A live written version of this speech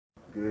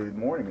Good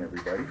morning,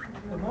 everybody.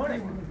 Good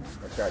morning.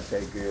 Or should I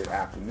say good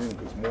afternoon,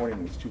 because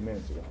morning was 2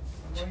 minutes ago.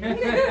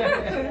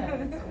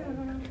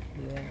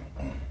 Yeah.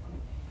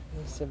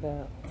 What's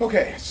about?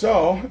 Okay,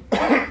 so,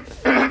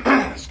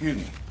 excuse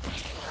me.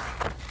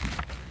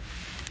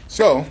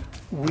 So,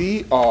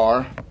 we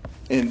are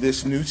in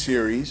this new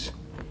series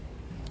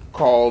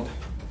called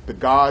The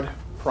God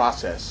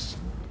Process.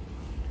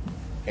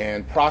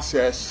 And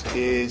process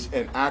is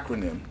an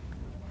acronym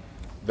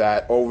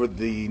that over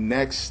the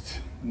next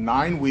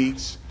 9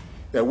 weeks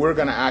that we're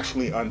going to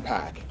actually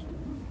unpack.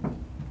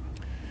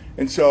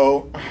 And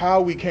so how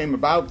we came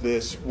about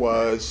this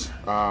was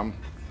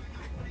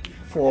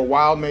for a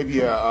while,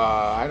 maybe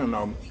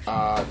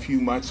a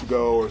few months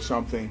ago or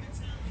something,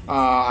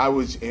 I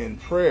was in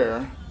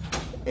prayer.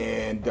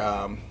 And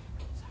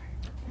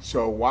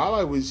so while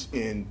I was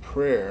in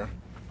prayer,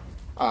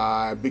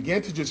 I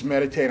began to just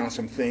meditate on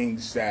some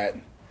things that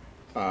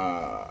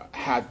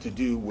had to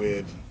do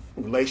with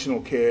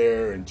relational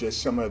care and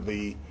just some of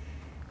the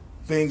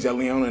things that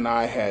Leona and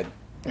I had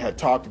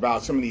talked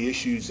about, some of the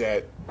issues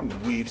that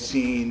we've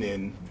seen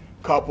in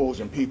couples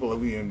and people that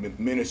we've been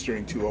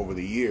ministering to over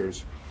the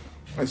years.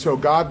 And so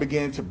God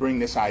began to bring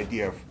this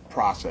idea of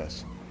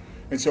process.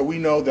 And so we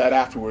know that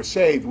after we're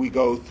saved, we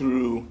go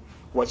through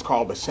what's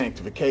called the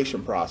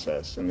sanctification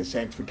process. And the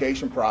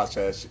sanctification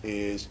process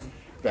is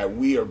that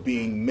we are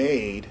being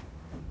made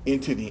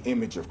into the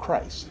image of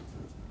Christ,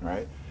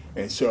 right?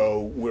 And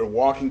so we're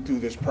walking through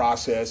this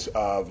process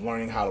of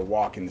learning how to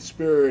walk in the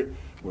Spirit.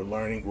 We're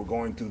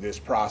going through this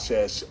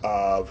process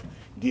of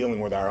dealing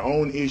with our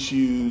own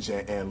issues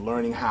and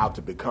learning how to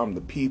become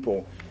the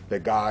people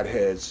that God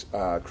has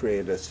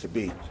created us to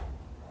be.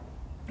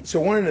 So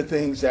one of the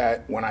things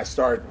that when I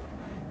started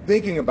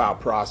thinking about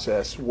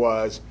process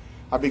was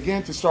I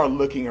began to start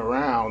looking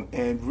around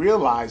and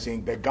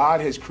realizing that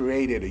God has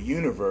created a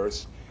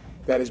universe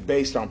that is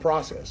based on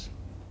process.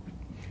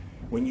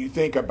 When you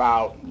think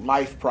about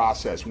life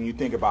process, when you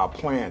think about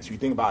plants, you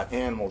think about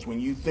animals, when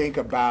you think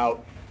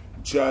about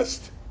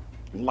just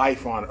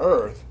life on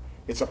earth,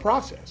 it's a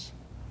process,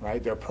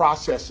 right? There are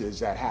processes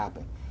that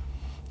happen.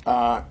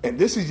 And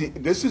this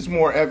is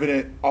more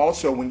evident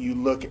also when you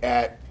look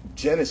at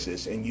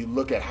Genesis and you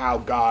look at how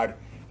God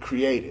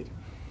created.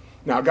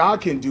 Now, God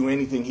can do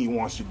anything he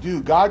wants to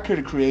do. God could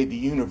have created the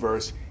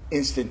universe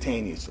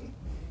instantaneously,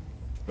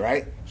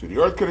 right? So the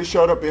earth could have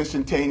showed up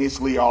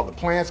instantaneously. All the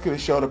plants could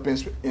have showed up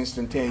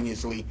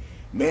instantaneously.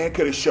 Man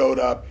could have showed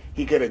up.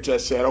 He could have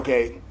just said,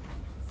 okay,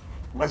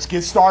 let's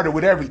get started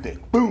with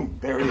everything. Boom,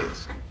 there it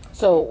is.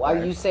 So are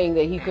you saying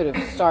that he could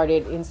have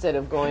started, instead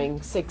of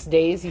going 6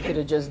 days, he could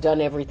have just done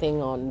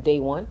everything on day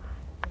one?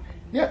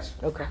 Yes.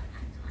 Okay.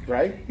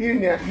 Right? He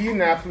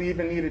didn't actually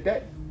even need a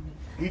day.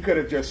 He could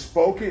have just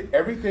spoken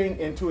everything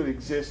into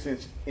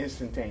existence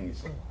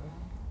instantaneously.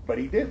 But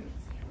he didn't.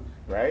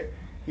 Right?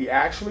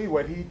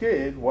 What he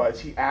did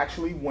was he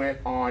actually went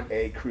on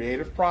a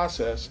creative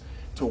process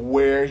to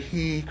where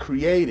he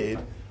created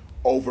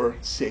over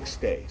 6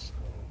 days.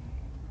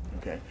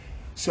 Okay?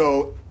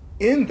 So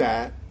in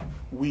that,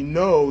 we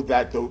know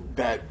that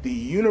the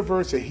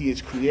universe that he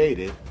has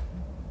created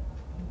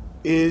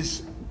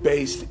is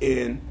based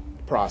in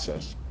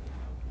process.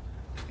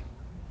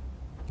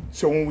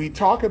 So when we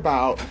talk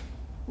about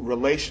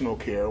relational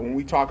care, when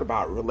we talk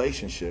about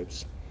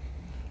relationships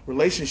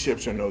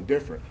are no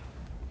different.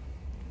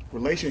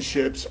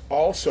 Relationships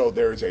also,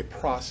 there is a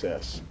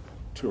process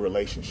to a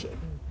relationship,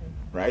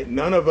 right?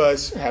 None of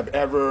us have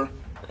ever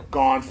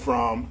gone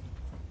from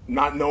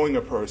not knowing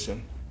a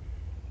person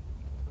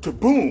to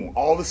boom,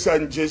 all of a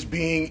sudden just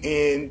being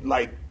in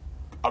like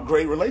a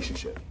great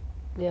relationship.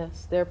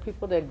 Yes, there are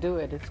people that do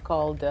it. It's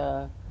called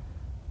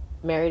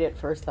married at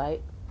first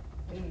sight.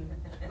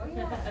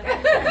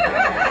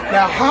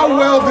 Now, how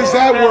well does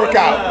that work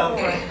out?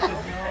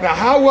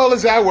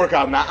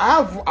 Now,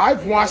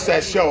 I've watched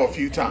that show a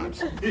few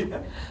times.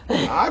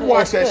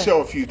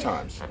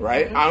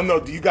 Right? I don't know.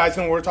 Do you guys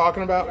know what we're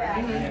talking about?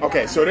 Yeah.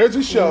 Okay, so there's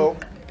a show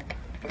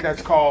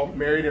that's called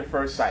Married at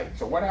First Sight.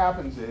 So what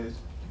happens is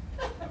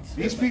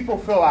these people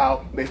fill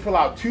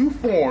out 2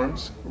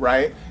 forms,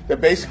 right, that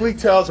basically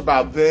tells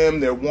about them,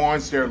 their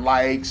wants, their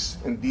likes,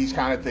 and these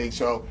kind of things.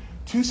 So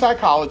 2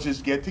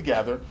 psychologists get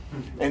together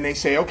and they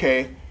say,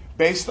 okay,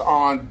 based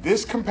on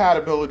this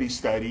compatibility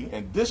study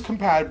and this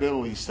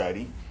compatibility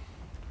study,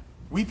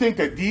 we think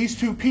that these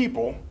 2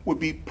 people would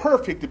be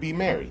perfect to be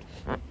married.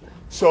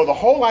 So the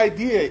whole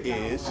idea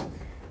is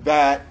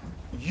that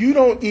you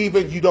don't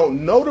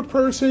know the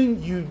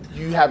person,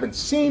 you haven't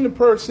seen the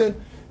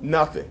person,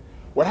 nothing.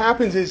 What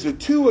happens is the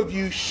 2 of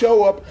you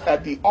show up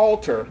at the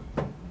altar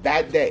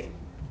that day.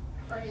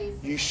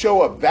 You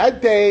show up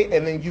that day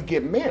and then you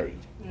get married.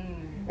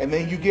 And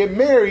then you get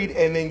married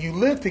and then you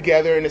live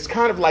together, and it's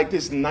kind of like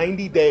this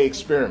 90-day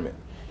experiment.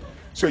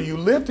 So you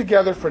live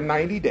together for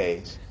 90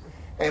 days,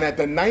 and at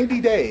the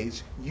 90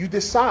 days, you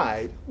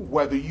decide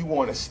whether you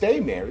want to stay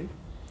married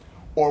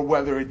or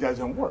whether it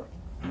doesn't work.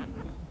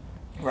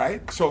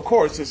 Right? So, of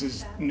course, this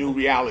is new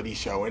reality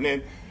show. And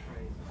then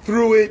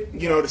through it,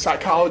 the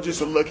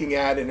psychologists are looking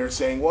at it and they're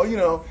saying, well,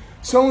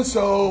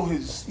 so-and-so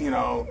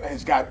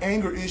has got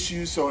anger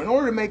issues. So in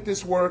order to make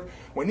this work,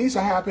 what needs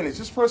to happen is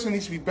this person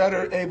needs to be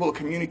better able to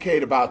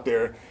communicate about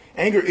their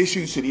anger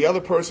issues to the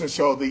other person.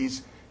 So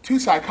these two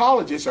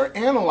psychologists are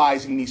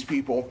analyzing these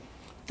people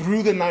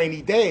through the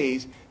 90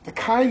 days to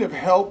kind of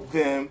help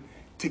them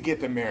to get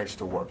the marriage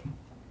to work.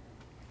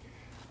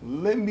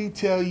 Let me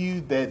tell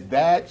you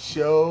that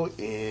show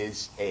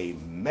is a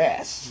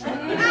mess.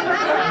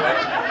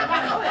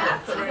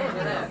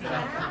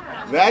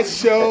 That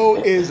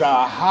show is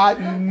a hot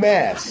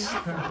mess.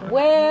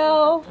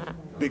 Well,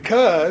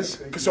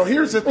 So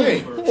here's the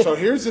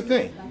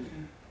thing.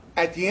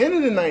 At the end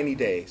of the 90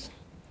 days,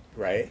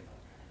 right,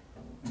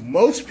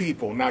 most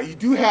people, now you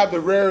do have the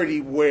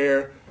rarity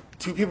where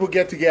two people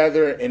get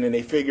together and then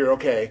they figure,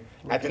 okay,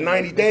 at the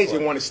 90 days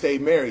they want to stay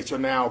married. So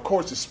now, of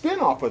course, the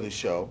spinoff of the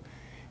show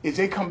is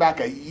they come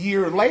back a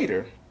year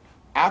later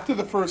after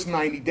the first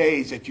 90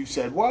 days that you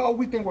said, well,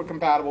 we think we're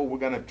compatible, we're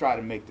going to try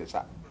to make this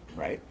happen,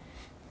 right?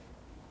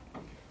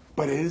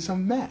 But it is a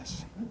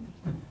mess,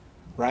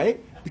 right?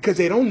 Because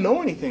they don't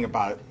know anything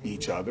about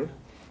each other.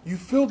 You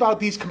filled out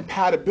these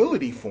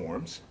compatibility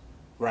forms,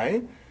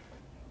 right?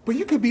 But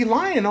you could be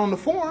lying on the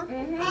form.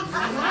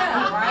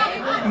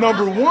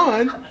 Number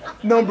one.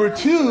 Number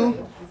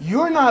two,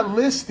 you're not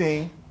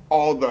listing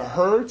all the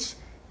hurts,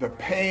 the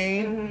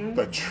pain,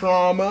 the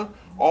trauma,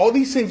 all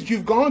these things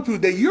you've gone through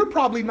that you're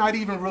probably not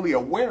even really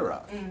aware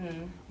of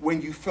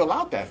when you fill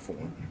out that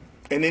form.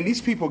 And then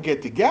these people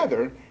get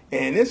together,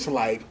 and it's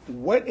like,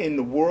 what in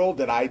the world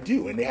did I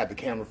do? And they have the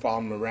camera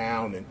following them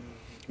around and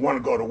want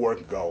to go to work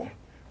and go,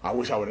 I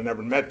wish I would have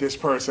never met this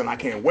person. I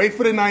can't wait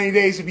for the 90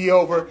 days to be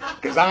over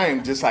because I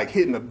am just like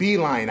hitting a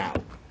beeline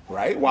out,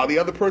 right? While the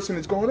other person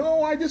is going,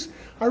 oh, I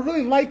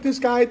really like this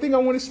guy. I think I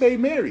want to stay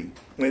married.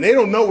 And they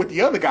don't know what the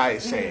other guy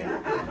is saying,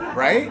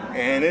 right?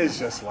 And it's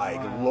just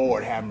like,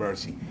 Lord have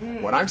mercy.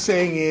 What I'm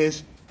saying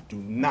is, do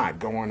not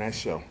go on that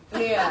show.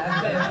 They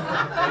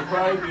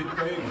probably get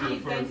paid for the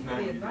first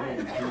 90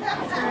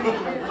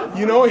 days.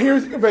 You know,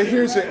 here's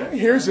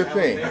the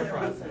thing.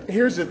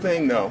 Here's the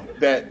thing, though,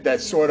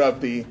 that's sort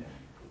of the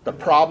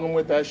problem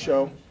with that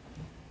show.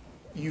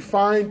 You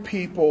find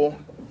people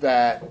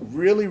that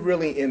really,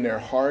 really in their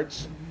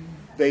hearts,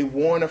 they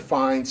want to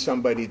find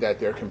somebody that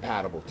they're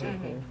compatible to.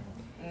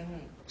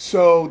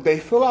 So they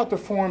fill out the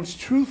forms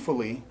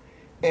truthfully,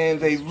 and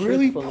they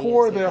really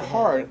pour their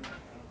heart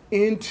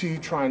into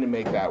trying to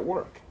make that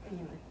work.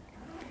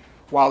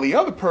 While the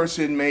other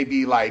person may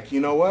be like,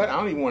 you know what, I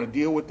don't even want to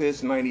deal with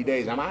this in 90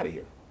 days, I'm out of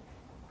here.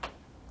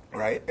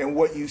 Right? And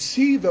what you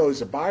see, though,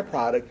 as a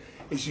byproduct,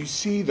 is you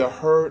see the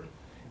hurt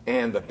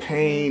and the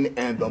pain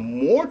and the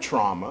more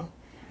trauma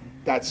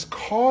that's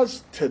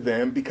caused to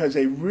them because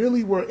they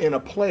really were in a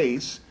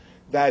place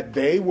that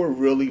they were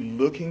really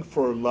looking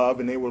for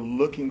love and they were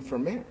looking for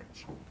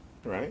marriage.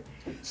 Right?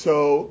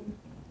 So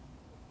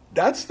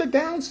that's the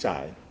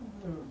downside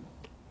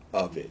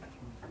of it,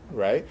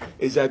 right?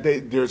 Is that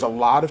there's a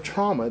lot of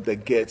trauma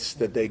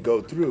that they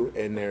go through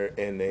and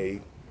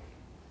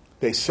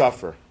they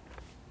suffer,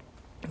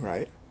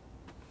 right?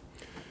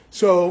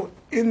 So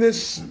in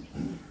this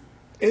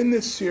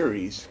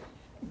series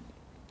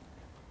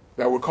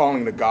that we're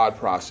calling the God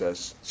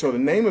Process, so the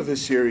name of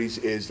this series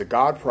is the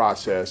God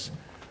Process,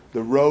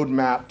 the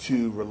Roadmap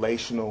to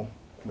Relational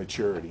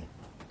Maturity.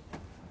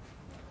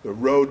 The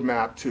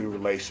Roadmap to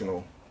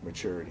Relational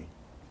Maturity.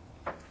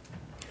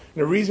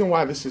 And the reason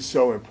why this is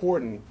so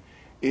important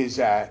is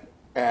that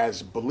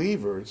as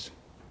believers,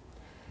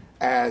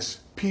 as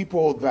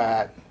people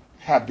that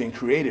have been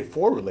created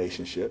for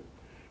relationship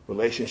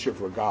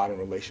with God and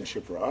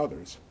relationship for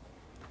others,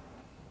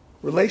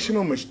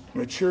 relational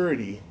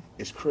maturity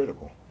is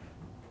critical.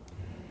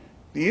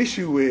 The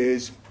issue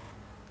is,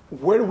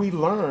 where do we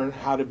learn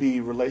how to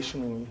be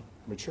relationally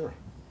mature?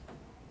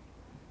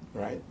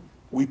 Right?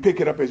 We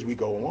pick it up as we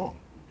go along.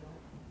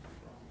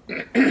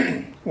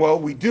 Well,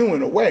 we do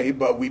in a way,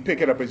 but we pick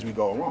it up as we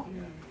go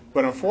along.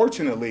 But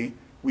unfortunately,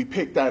 we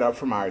pick that up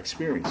from our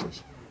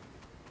experiences.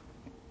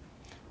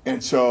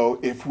 And so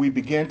if we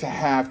begin to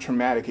have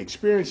traumatic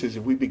experiences,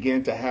 if we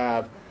begin to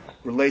have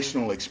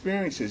relational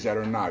experiences that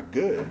are not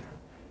good,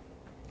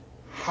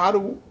 how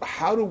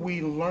do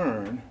we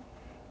learn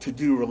to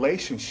do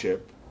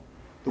relationship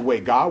the way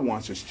God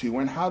wants us to,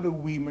 and how do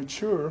we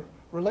mature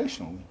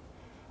relationally?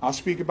 I'll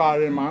speak about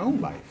it in my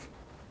own life,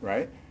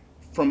 right?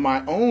 From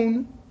my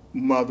own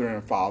mother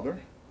and father,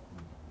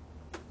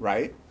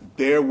 right?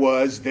 There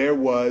was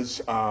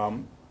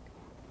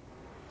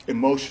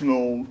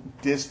emotional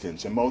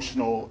distance,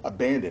 emotional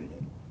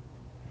abandonment.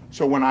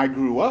 So when I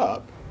grew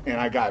up and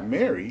I got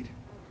married,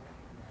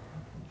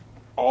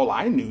 all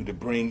I knew to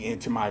bring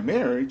into my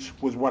marriage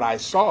was what I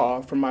saw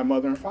from my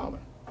mother and father.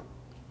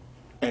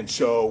 And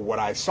so what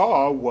I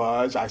saw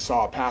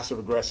a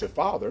passive-aggressive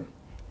father,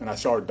 and I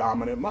saw a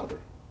dominant mother.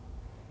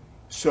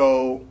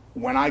 So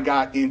when I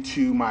got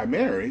into my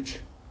marriage,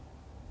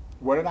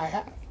 what did I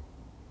have?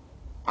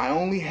 I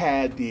only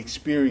had the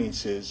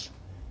experiences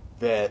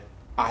that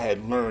I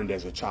had learned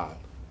as a child.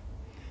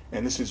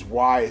 And this is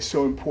why it's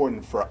so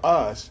important for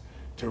us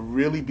to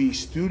really be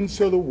students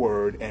of the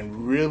Word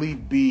and really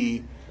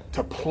be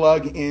to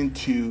plug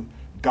into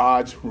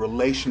God's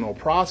relational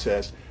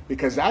process,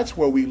 because that's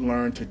where we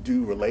learn to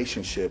do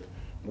relationship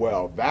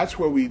well. That's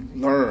where we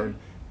learn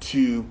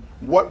to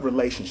what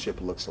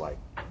relationship looks like.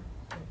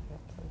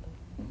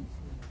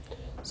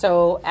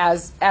 So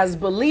as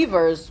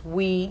believers,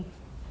 we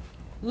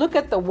look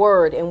at the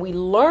Word and we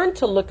learn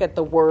to look at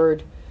the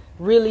Word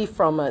really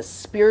from a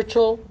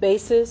spiritual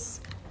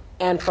basis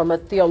and from a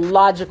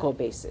theological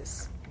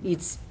basis.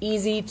 It's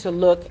easy to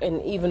look,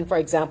 and even, for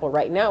example,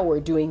 right now we're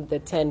doing the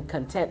 10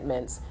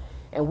 contentments,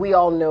 and we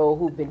all know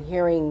who've been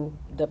hearing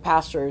the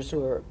pastors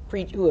who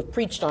have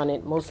preached on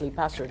it, mostly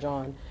Pastor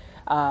John,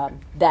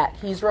 that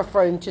he's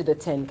referring to the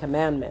 10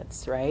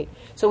 commandments, right?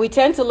 So we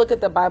tend to look at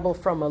the Bible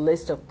from a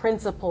list of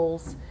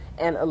principles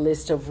and a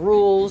list of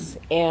rules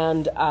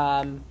and,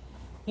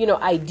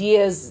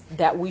 ideas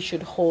that we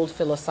should hold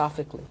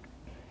philosophically.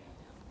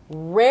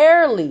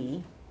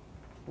 Rarely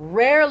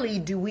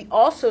do we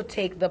also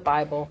take the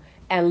Bible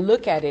and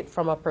look at it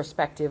from a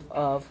perspective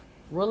of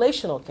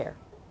relational care.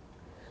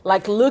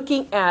 Like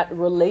looking at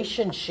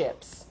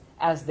relationships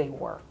as they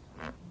were.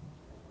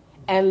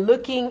 And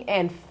looking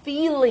and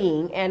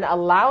feeling and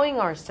allowing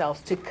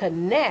ourselves to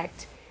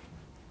connect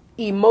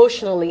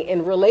emotionally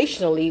and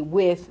relationally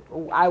with,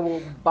 I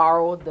will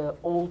borrow the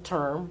old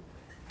term,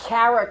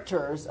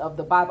 characters of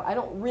the Bible. I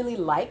don't really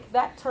like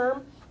that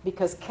term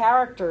because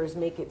characters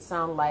make it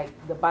sound like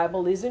the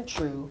Bible isn't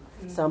true.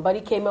 Somebody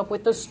came up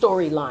with a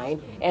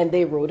storyline and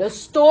they wrote a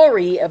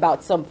story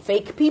about some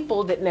fake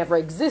people that never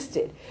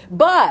existed.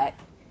 But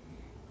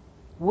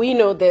we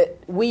know that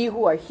we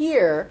who are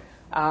here,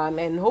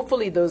 and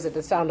hopefully those at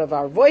the sound of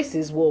our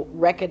voices will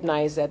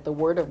recognize that the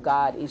Word of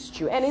God is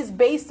true and is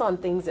based on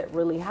things that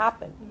really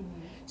happen.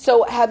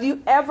 So have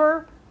you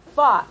ever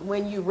thought,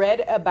 when you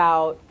read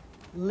about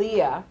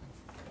Leah,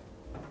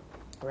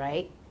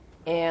 right,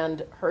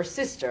 and her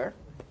sister,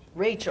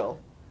 Rachel,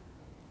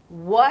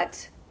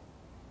 what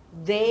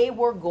they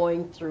were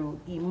going through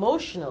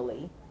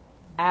emotionally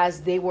as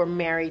they were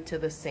married to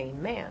the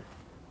same man?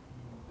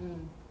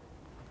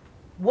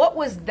 What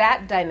was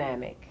that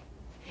dynamic?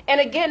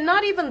 And again,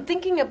 not even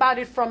thinking about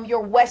it from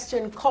your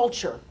Western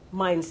culture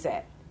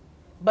mindset,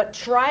 but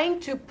trying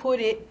to put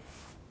it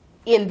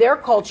in their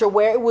culture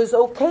where it was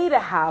okay to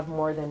have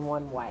more than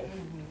one wife.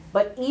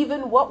 But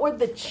even what were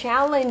the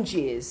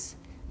challenges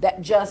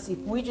that if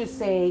we just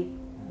say,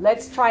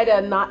 let's try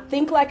to not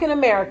think like an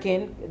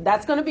American,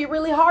 that's going to be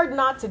really hard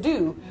not to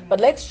do,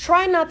 but let's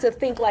try not to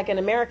think like an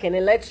American,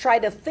 and let's try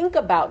to think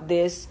about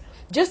this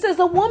just as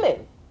a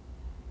woman.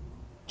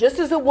 Just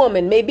as a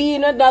woman, maybe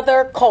in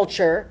another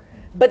culture,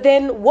 but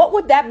then what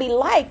would that be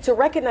like to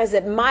recognize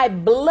that my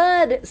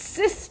blood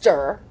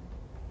sister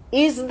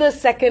is the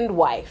second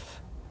wife?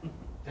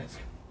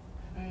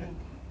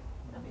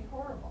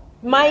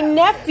 My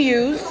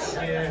nephews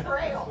and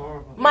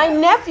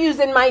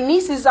my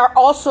nieces are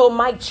also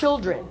my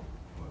children.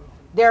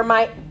 They're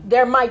my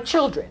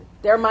children.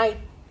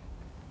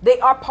 They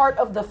are part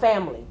of the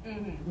family.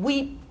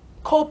 We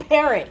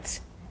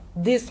co-parent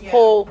this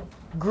whole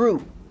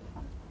group.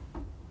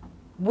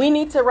 We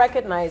need to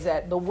recognize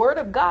that the Word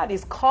of God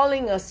is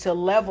calling us to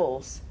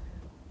levels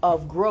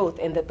of growth,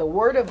 and that the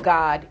Word of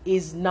God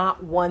is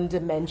not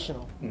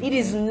one-dimensional. It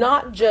is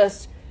not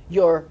just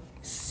your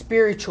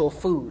spiritual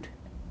food.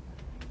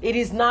 It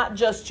is not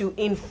just to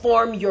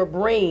inform your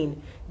brain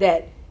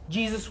that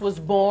Jesus was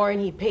born,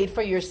 He paid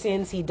for your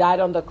sins, He died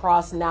on the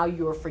cross, now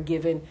you are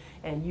forgiven,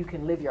 and you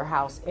can live your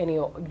life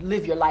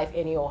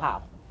any old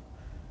how.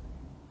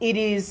 It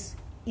is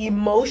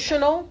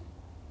emotional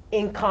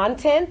in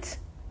content,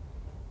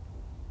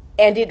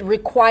 and it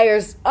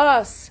requires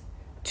us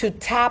to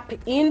tap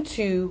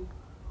into,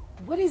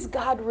 what is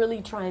God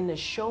really trying to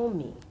show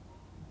me?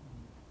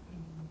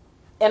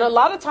 And a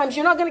lot of times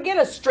you're not going to get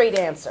a straight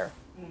answer.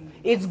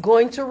 It's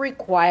going to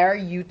require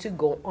you to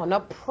go on a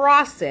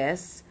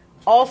process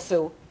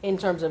also in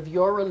terms of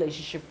your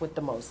relationship with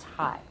the Most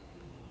High,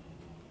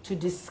 to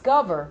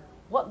discover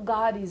what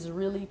God is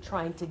really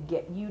trying to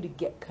get you to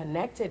get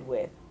connected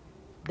with,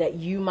 that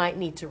you might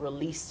need to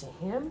release to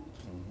Him.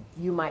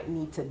 You might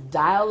need to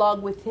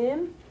dialogue with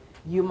Him.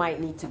 You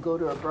might need to go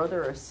to a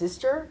brother or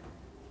sister,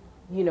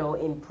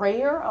 in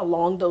prayer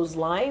along those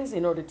lines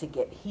in order to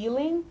get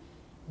healing.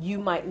 You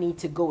might need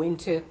to go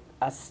into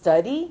a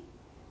study.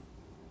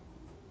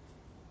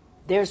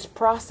 There's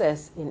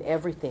process in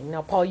everything.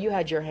 Now, Paul, you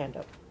had your hand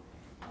up.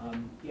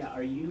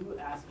 Are you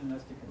asking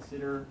us to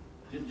consider,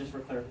 just for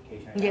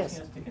clarification, are you Yes.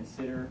 asking us to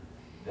consider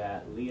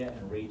that Leah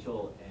and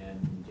Rachel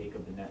and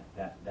Jacob in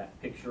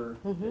that picture,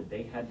 that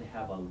they had to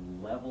have a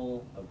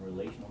level of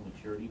relational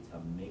maturity to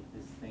make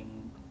this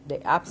thing?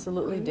 They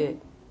absolutely did.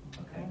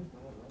 Okay.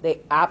 They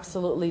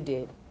absolutely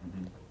did.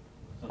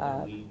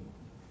 Something we,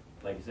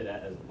 like I said,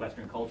 as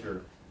Western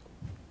culture,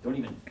 don't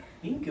even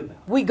think about.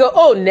 We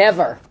go,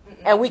 never.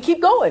 And we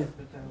keep going.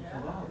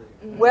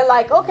 We're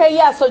like, okay,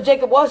 yeah, so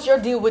Jacob, what's your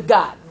deal with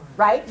God?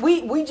 Right?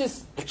 We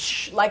just,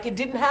 like it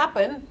didn't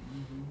happen.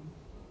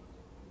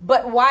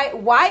 But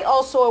why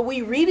also are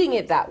we reading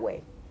it that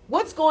way?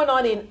 What's going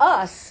on in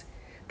us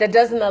that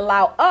doesn't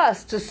allow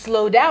us to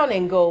slow down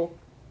and go,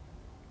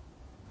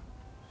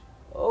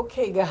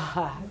 okay,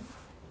 God,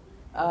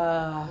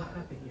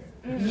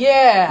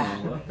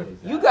 yeah,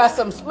 you got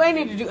some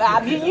explaining to do.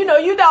 I mean, you know,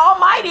 you're the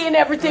Almighty and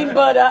everything,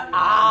 but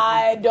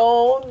I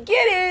don't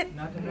get it.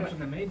 Not to mention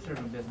the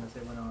maidservant business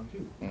they went on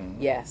too.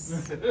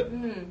 Yes.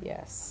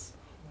 Yes.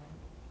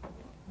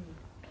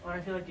 Well, I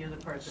feel like the other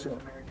part that as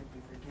Americans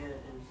we forget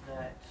is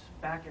that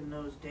back in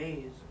those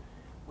days,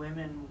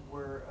 women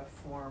were a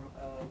form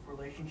of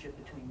relationship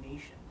between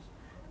nations.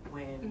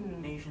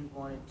 When nations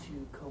wanted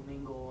to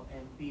commingle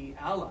and be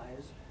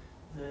allies,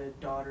 the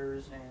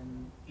daughters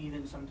and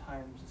even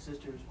sometimes the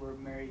sisters were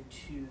married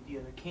to the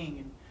other king.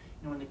 And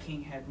you know, when the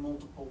king had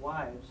multiple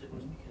wives, it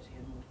was because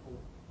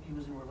he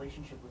was in a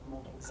relationship with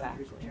multiple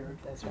countries or territories.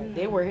 That's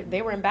right.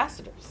 They were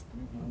ambassadors.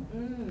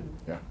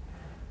 Yeah.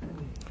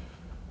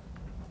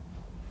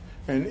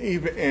 And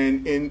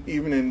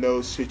even in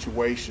those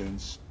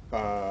situations,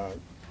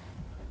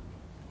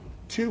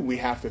 too, we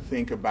have to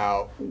think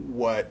about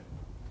what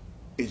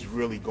is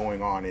really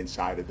going on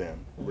inside of them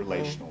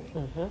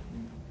relationally,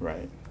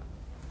 right?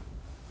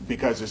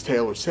 Because as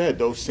Taylor said,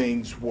 those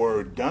things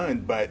were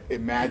done, but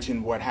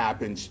imagine what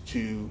happens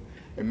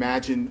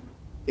imagine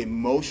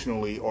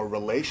emotionally or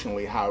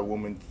relationally how a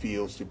woman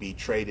feels to be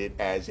traded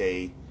as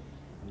a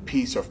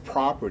piece of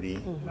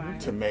property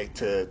to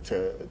make a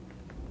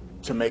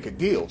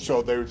deal.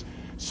 So there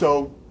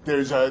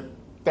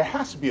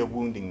has to be a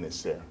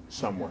woundingness there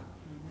somewhere.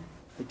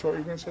 Victoria,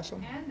 you going to say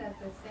something? And at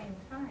the same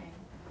time,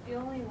 the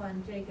only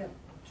one Jacob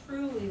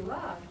truly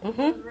loved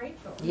was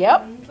Rachel.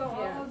 Yep. So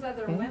all those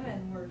other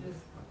women were just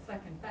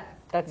second best.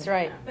 That's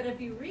right. But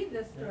if you read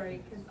this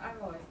story, because I've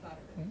always thought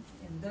of it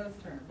in those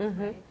terms,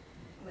 right?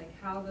 Like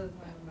how those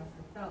women must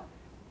have felt.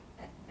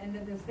 And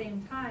at the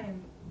same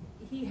time,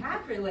 he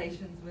had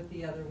relations with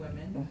the other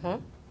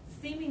women,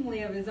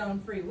 seemingly of his own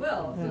free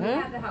will. So he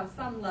had to have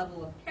some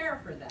level of care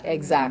for them.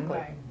 Exactly.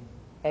 Right.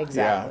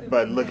 Exactly. Yeah,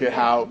 but look at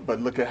how But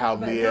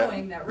Leah.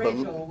 knowing that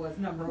Rachel was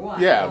number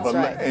one. Yeah, That's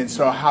right. and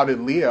so how did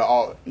Leah?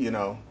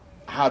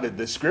 How did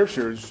the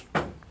scriptures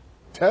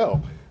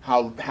tell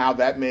how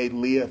that made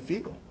Leah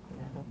feel?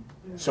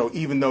 So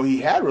even though he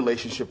had a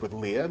relationship with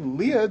Leah,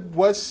 Leah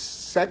was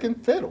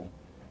second fiddle.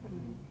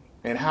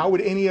 And how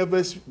would any of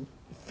us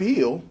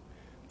feel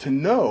to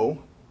know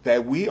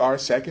that we are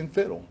second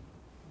fiddle?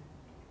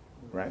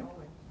 Right?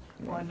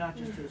 Well, and not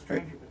just to a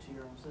stranger, but to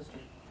your own sister.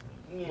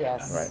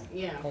 Yes. Right.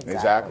 Yeah.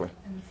 Exactly.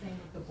 And the same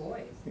with the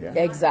boys.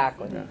 Yeah.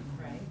 Exactly. Yeah.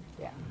 Right?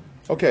 Yeah.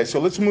 Okay,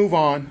 so let's move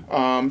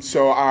on.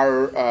 So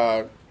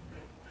our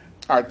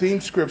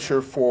theme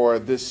scripture for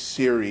this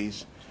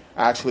series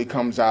actually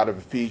comes out of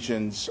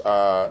Ephesians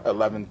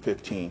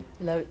 11:15.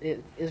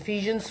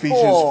 Ephesians 4.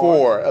 Ephesians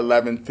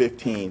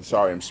 4:11-15.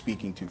 Sorry, I'm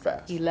speaking too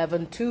fast.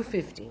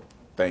 11:2:15.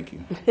 Thank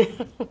you.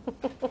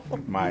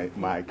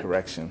 My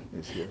correction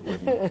is here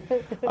with me.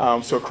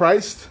 So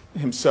Christ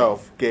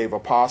himself gave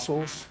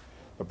apostles,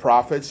 the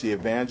prophets, the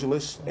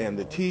evangelists, and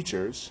the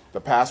teachers,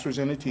 the pastors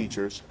and the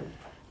teachers,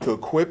 to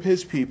equip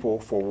his people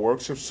for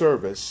works of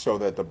service so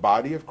that the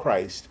body of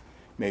Christ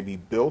may be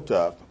built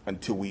up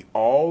until we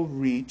all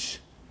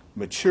reach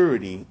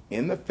maturity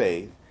in the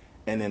faith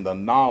and in the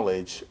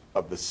knowledge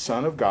of the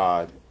Son of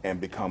God and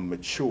become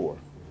mature,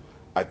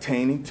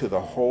 attaining to the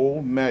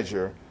whole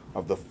measure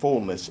of the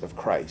fullness of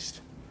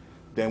Christ.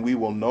 Then we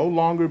will no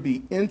longer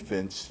be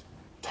infants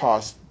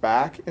tossed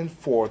back and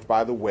forth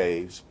by the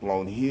waves,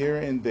 blown here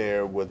and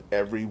there with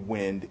every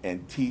wind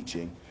and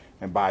teaching,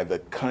 and by the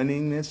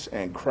cunningness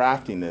and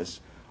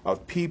craftiness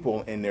of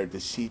people in their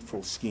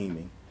deceitful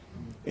scheming.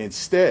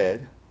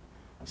 Instead,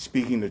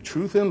 speaking the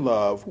truth in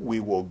love, we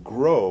will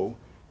grow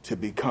to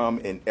become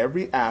in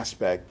every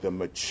aspect the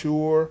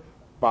mature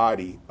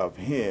body of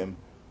him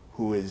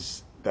who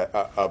is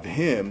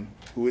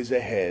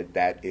the head,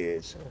 that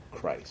is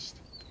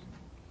Christ.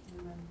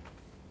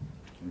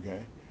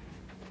 Okay?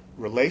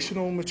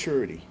 Relational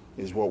maturity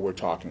is what we're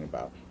talking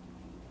about.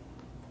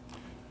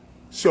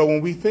 So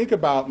when we think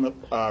about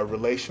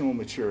relational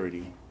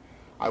maturity,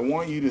 I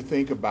want you to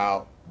think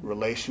about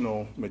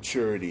relational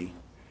maturity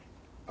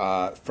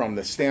from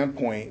the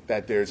standpoint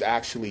that there's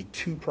actually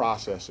two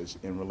processes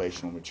in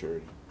relational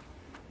maturity.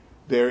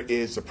 There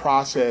is the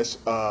process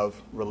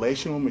of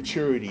relational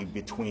maturity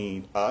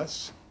between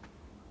us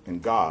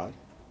and God,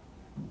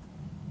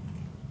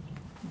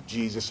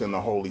 Jesus and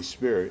the Holy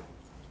Spirit,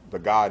 the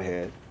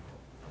Godhead,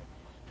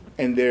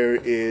 and there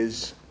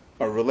is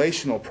a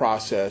relational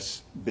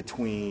process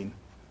between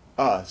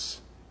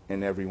us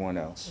and everyone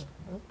else.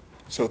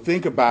 So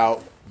think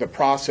about the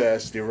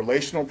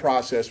relational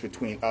process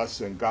between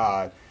us and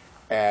God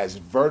as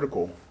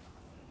vertical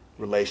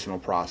relational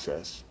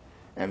process,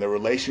 and the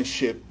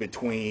relationship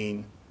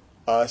between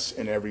us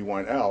and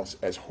everyone else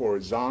as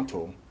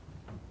horizontal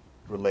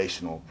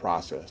relational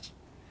process.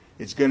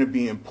 It's going to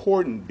be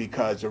important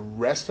because the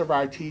rest of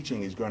our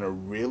teaching is going to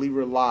really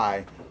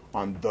rely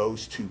on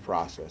those two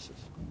processes.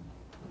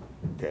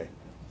 Okay?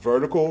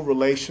 Vertical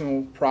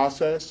relational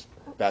process,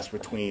 that's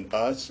between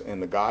us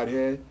and the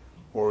Godhead.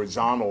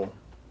 Horizontal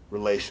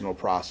relational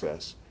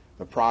process,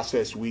 the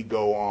process we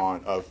go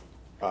on of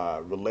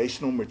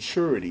relational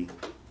maturity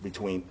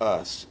between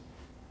us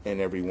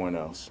and everyone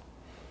else.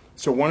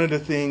 So one of the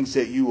things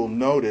that you will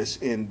notice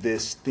in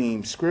this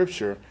theme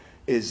scripture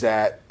is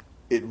that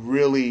it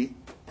really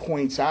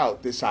points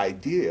out this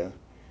idea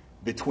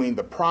between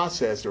the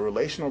process, the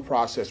relational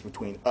process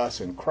between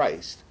us and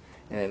Christ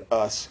and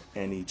us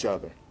and each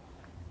other.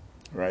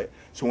 Right?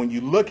 So when you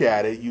look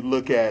at it, you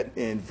look at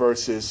in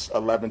verses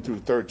 11 through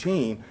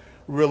 13,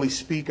 really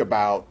speak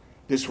about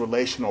this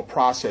relational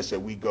process that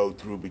we go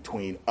through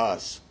between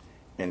us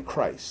and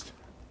Christ.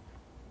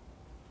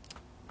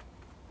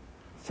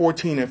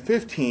 14 and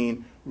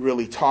 15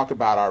 really talk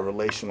about our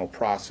relational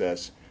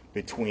process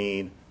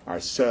between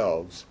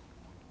ourselves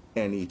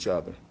and each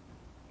other.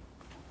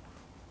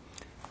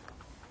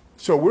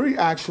 So we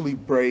actually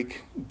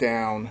break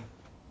down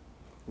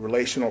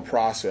relational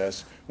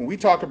process. When we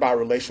talk about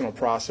relational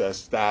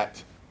process,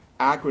 that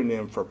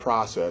acronym for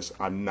process,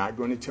 I'm not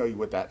going to tell you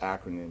what that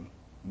acronym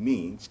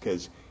means,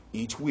 because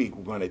each week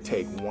we're going to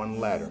take one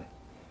letter,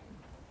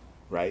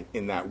 right,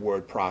 in that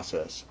word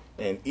process.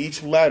 And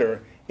each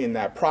letter in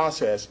that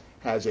process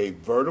has a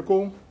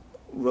vertical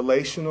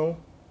relational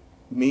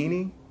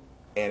meaning,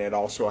 and it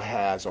also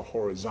has a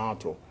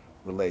horizontal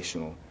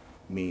relational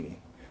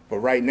meaning. But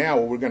right now,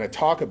 what we're going to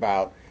talk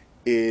about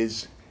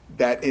is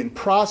that in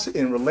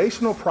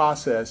relational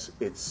process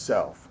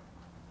itself,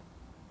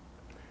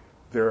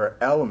 there are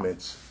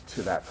elements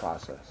to that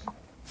process,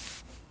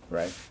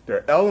 right? There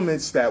are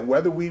elements that,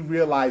 whether we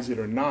realize it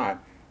or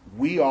not,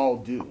 we all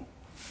do.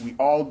 We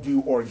all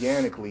do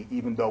organically,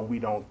 even though we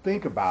don't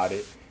think about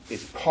it.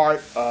 It's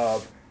part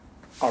of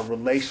a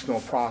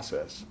relational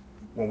process.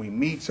 When we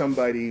meet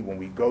somebody, when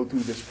we go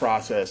through this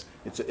process,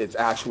 it's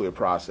actually a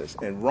process.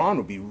 And Ron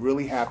would be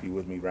really happy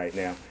with me right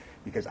now,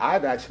 because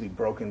I've actually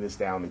broken this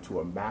down into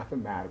a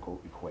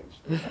mathematical equation.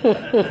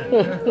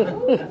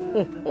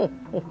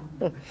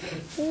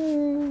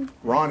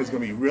 Ron is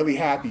going to be really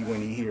happy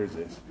when he hears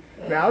this.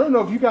 Now, I don't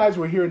know if you guys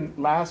were here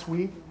last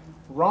week.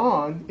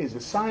 Ron is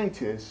a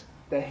scientist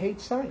that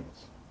hates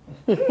science.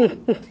 Me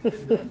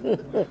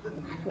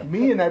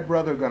and that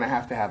brother are going to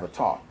have a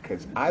talk,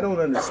 because I don't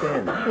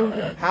understand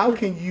it. How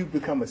can you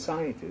become a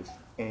scientist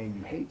and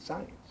you hate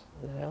science?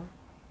 Yeah.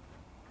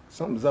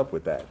 Something's up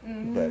with that.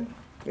 But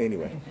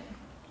anyway,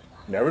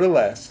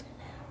 nevertheless,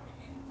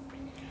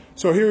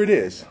 so here it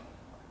is.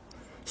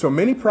 So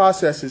many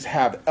processes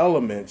have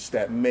elements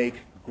that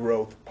make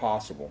growth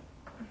possible.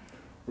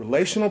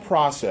 Relational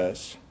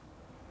process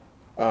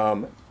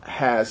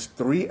has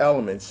three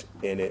elements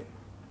in it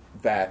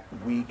that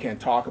we can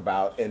talk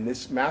about, and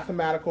this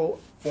mathematical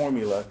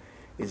formula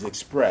is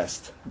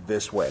expressed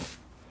this way.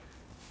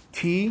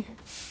 T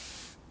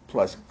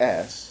plus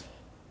S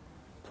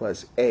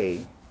plus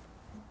A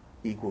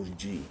equals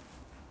G.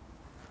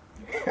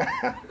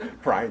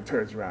 Brian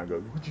turns around and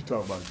goes, "What you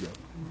talking about, Joe?"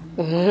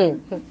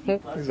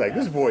 He's like,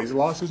 "This boy's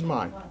lost his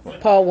mind."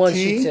 Paul wants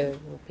T you to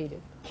repeat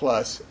it.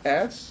 Plus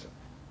S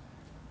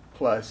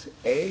plus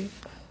A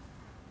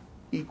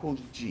equals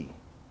G.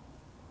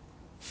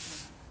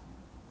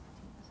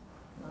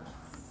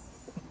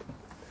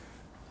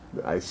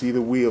 I see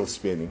the wheels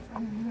spinning.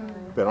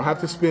 They don't have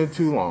to spin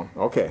too long.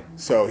 Okay,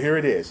 so here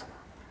it is.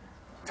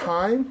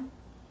 Time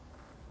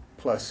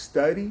plus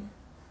study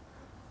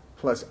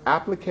plus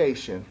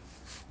application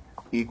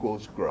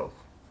equals growth.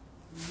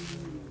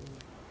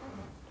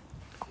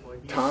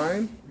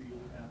 Time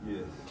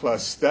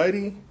plus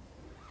study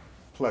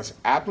plus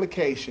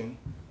application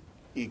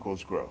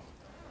equals growth.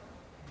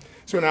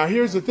 So now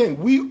here's the thing.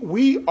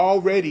 We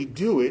already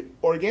do it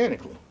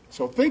organically.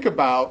 So think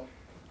about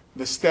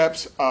the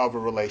steps of a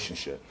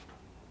relationship,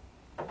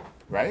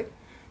 right?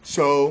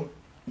 So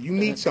you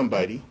meet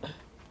somebody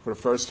for the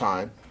first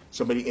time.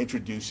 Somebody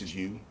introduces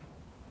you,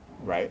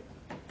 right?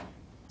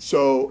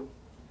 So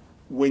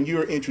when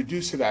you're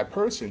introduced to that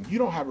person, you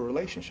don't have a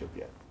relationship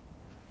yet.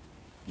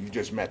 You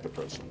just met the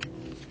person.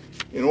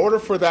 In order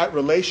for that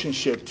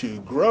relationship to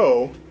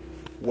grow,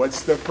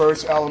 what's the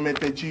first element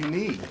that you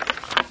need?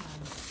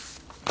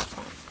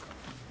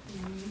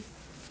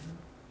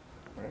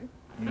 Right?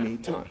 You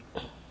need time.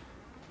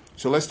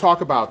 So let's talk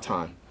about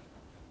time.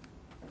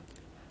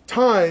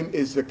 Time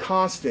is the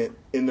constant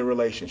in the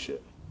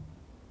relationship.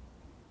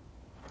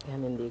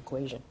 And in the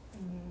equation.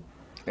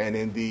 And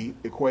in the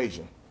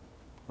equation,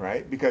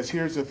 right? Because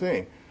here's the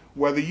thing.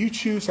 Whether you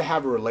choose to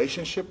have a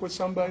relationship with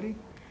somebody,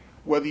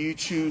 whether you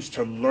choose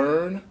to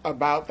learn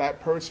about that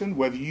person,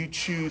 whether you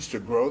choose to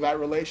grow that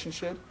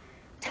relationship,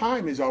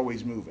 time is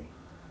always moving.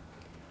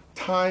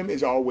 Time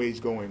is always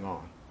going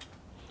on.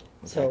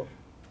 Okay? So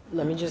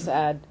let me just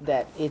add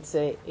that it's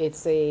a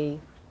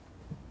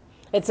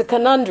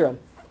conundrum,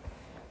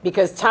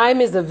 because time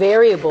is a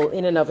variable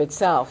in and of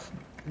itself,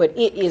 but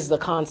it is the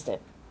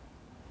constant.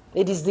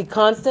 It is the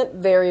constant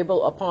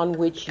variable upon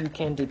which you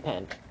can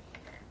depend,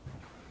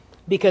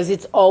 because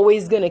it's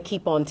always going to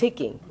keep on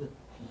ticking.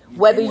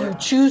 Whether you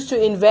choose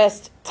to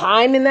invest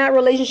time in that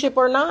relationship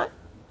or not,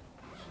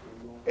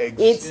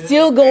 it's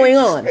still going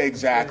on.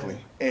 Exactly.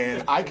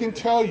 And I can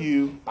tell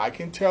you,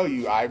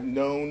 I've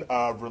known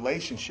of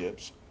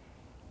relationships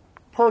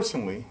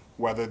personally,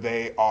 whether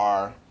they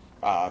are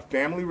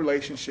family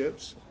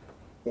relationships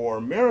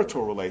or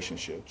marital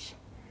relationships,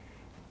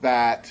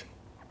 that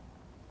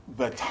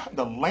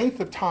the length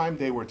of time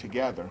they were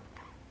together,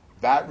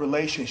 that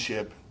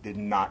relationship did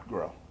not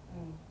grow.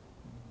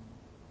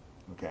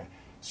 Okay?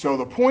 So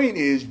the point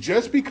is,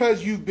 just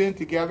because you've been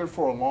together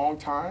for a long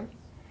time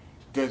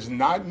does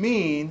not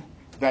mean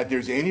that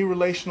there's any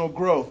relational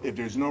growth. If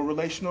there's no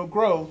relational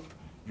growth,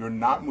 you're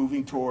not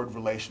moving toward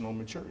relational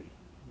maturity.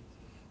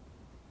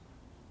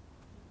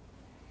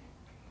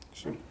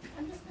 Sure.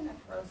 I'm just going to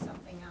throw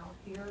something out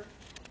here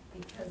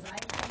because I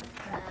think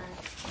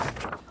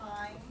that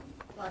time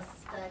plus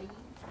study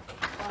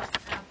plus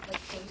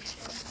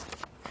application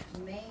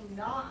may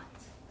not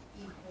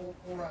equal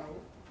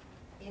growth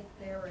if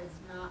there is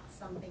not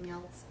something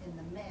else in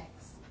the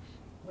mix,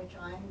 which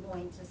I'm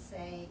going to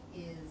say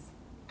is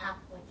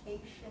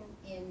application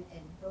in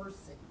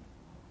adversity.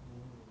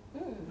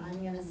 I'm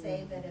going to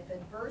say that if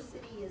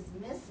adversity is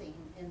missing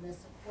in this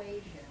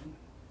equation,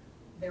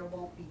 there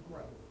won't be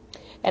growth.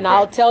 And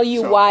I'll tell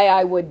you why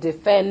I would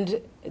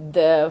defend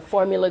the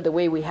formula the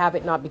way we have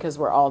it, not because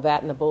we're all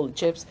that in a bowl of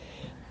chips,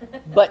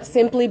 but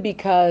simply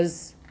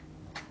because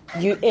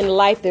in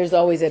life there's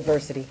always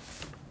adversity.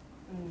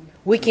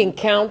 We can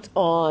count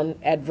on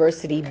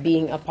adversity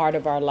being a part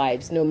of our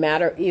lives, no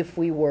matter if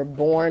we were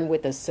born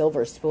with a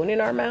silver spoon in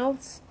our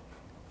mouths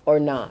or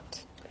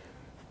not.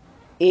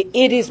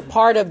 It is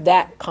part of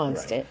that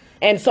constant.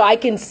 Right. And so I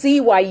can see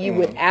why you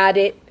would add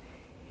it.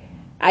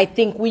 I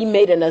think we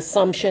made an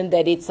assumption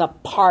that it's a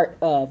part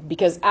of,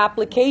 because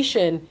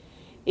application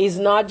is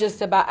not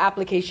just about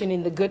application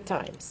in the good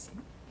times.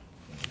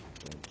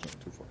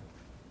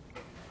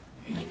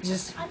 I'm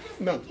just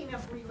thinking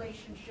of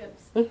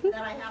relationships that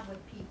I have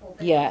with people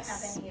that Yes.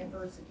 don't have any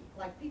adversity.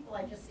 Like people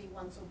I just see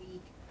once a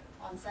week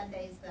on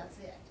Sundays, that's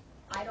it.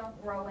 I don't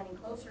grow any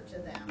closer to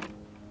them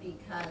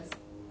because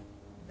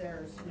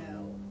there's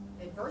no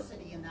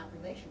adversity in that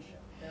relationship.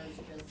 There's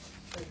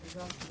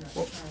just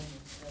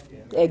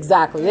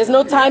Exactly. There's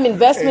no time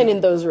investment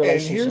in those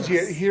relationships.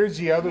 And here's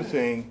the other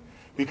thing,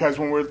 because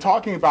when we're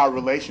talking about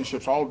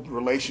relationships, all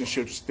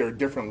relationships, there are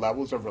different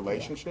levels of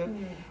relationship.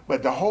 Yeah.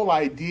 But the whole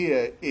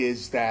idea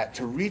is that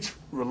to reach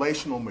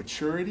relational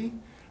maturity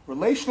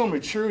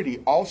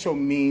also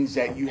means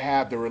that you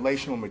have the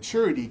relational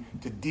maturity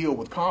to deal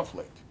with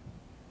conflict.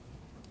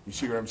 You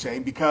see what I'm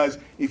saying? Because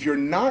if you're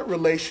not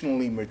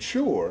relationally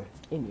mature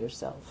in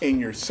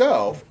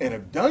yourself and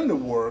have done the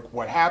work,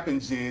 what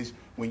happens is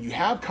when you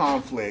have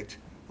conflict,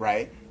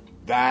 right,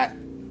 that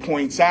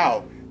points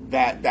out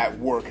that that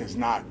work has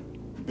not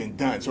been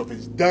done. So if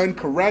it's done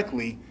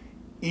correctly,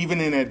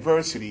 even in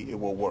adversity, it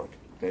will work.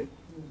 Okay?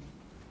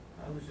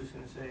 I was just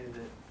going to say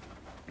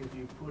that if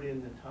you put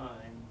in the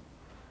time,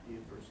 the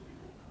adversity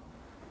will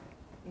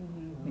come.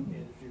 Mm-hmm.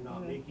 And if you're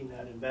not making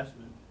that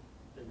investment,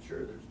 then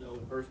sure, there's no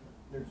adversity.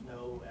 There's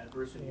no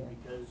adversity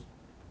because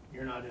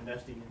you're not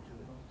investing into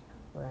it.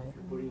 Right.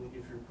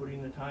 If you're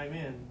putting the time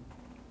in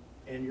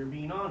and you're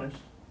being honest,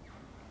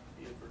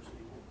 the adversity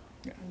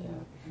will come. Yeah.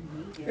 You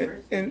need the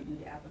adversity to do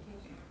the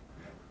application.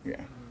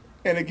 Yeah.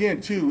 And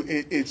again, too,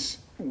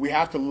 we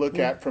have to look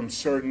at from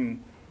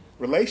certain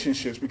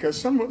relationships, because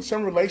some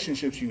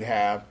relationships you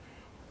have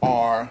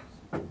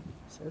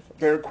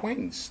they're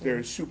acquaintance,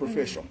 they're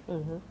superficial,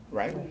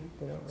 right?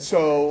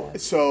 So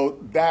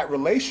that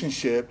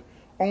relationship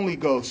only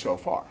goes so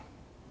far,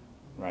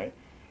 right?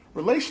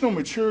 Relational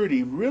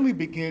maturity really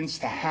begins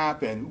to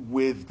happen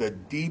with the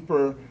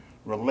deeper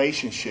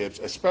relationships,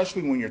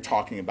 especially when you're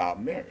talking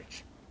about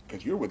marriage,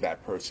 because you're with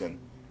that person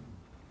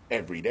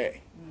every day,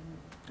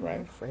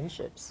 right?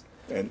 Friendships.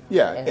 And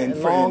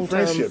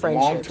friendship,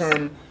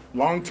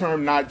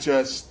 long-term, not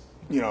just,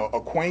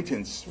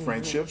 acquaintance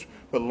friendships,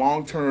 but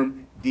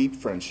long-term, deep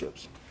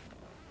friendships.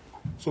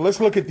 So let's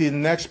look at the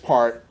next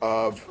part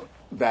of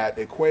that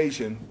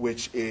equation,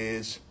 which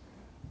is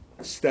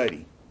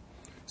study.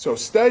 So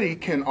study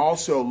can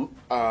also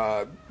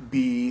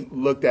be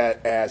looked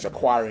at as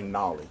acquiring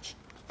knowledge.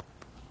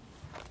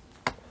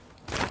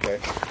 Okay,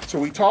 so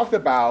we talked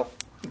about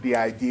the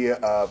idea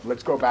of,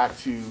 let's go back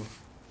to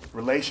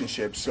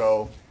relationships.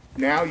 So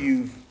now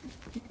you've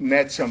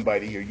met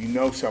somebody or you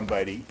know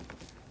somebody.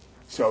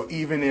 So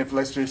even if,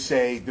 let's just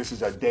say, this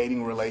is a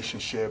dating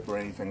relationship or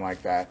anything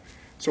like that.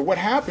 So what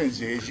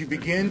happens is you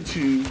begin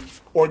to,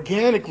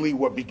 organically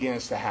what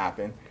begins to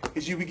happen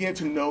is you begin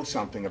to know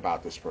something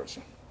about this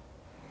person.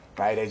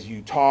 Right? As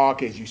you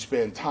talk, as you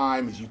spend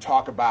time, as you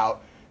talk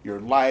about your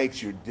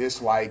likes, your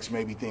dislikes,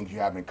 maybe things you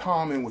have in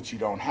common, which you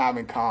don't have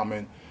in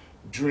common,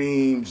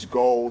 dreams,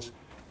 goals.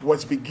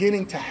 What's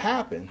beginning to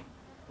happen,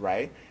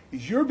 right,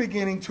 is you're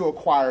beginning to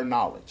acquire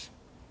knowledge.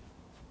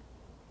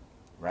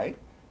 Right?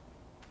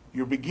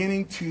 You're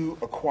beginning to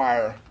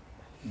acquire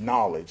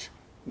knowledge.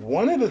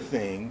 One of the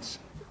things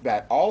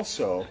that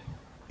also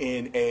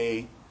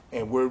and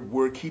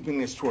we're keeping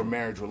this to a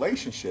marriage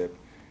relationship,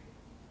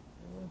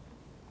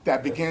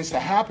 that begins to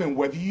happen,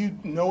 whether you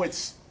know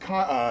it's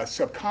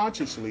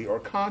subconsciously or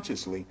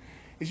consciously,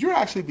 is you're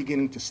actually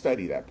beginning to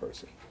study that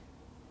person.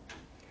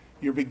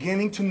 You're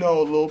beginning to know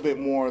a little bit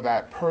more of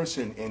that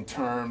person in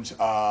terms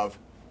of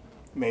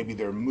maybe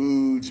their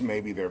moods,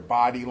 maybe their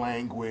body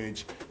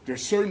language.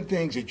 There's certain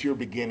things that you're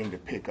beginning to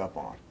pick up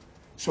on.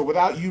 So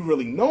without you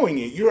really knowing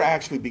it, you're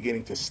actually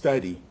beginning to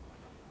study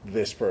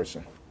this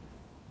person.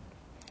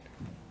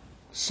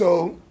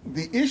 So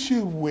the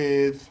issue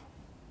with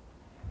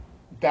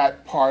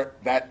that part,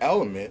 that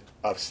element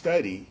of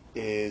study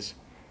is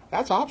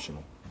that's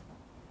optional.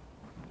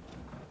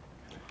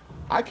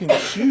 I can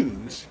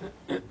choose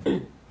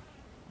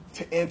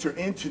to enter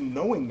into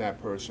knowing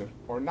that person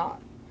or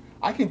not.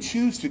 I can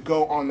choose to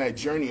go on that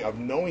journey of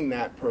knowing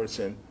that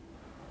person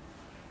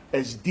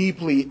as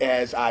deeply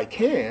as I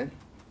can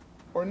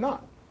or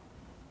not.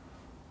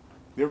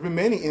 There have been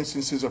many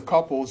instances of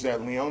couples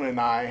that Leona and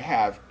I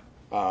have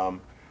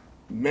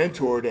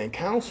mentored and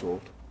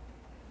counseled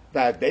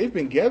that they've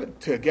been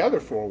together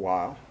for a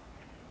while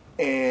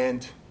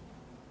and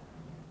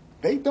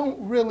they don't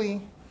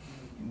really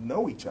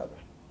know each other.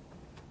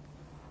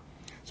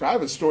 So I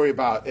have a story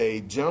about a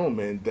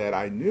gentleman that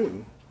I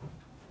knew,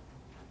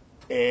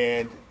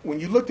 and when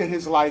you looked at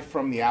his life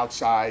from the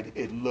outside,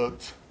 it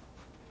looked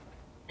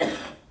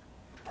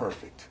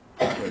perfect,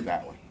 put it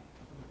that way.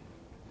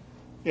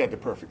 He had the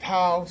perfect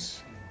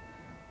house,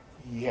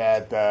 he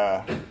had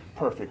the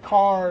perfect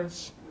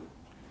cars,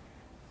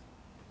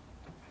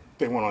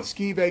 they went on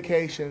ski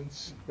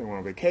vacations, they went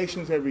on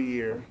vacations every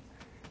year,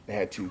 they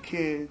had 2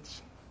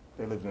 kids,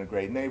 they lived in a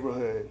great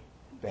neighborhood,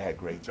 they had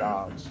great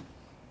jobs.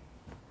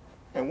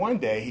 And one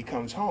day he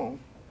comes home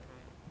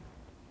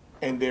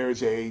and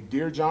there's a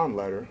Dear John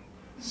letter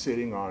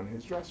sitting on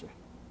his dresser.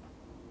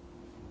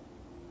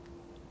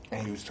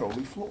 And he was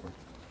totally floored.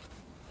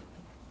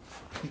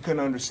 He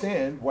couldn't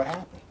understand what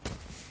happened.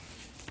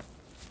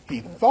 He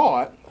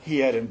thought he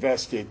had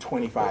invested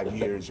 25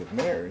 years of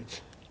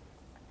marriage,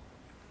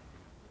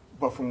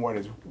 but from what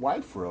his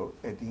wife wrote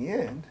at the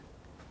end,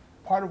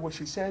 part of what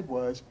she said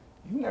was,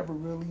 "You never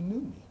really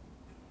knew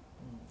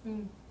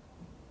me."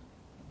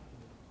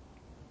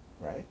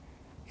 Right?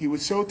 He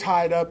was so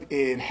tied up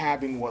in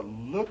having what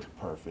looked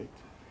perfect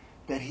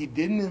that he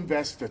didn't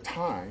invest the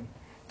time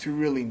to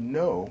really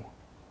know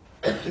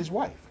his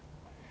wife.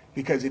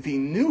 Because if he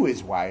knew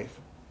his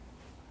wife,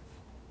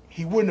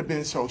 he wouldn't have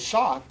been so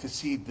shocked to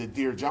see the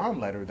Dear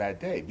John letter that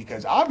day.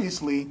 Because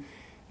obviously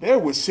there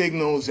were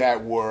signals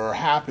that were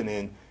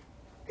happening.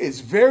 It's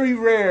very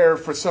rare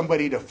for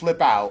somebody to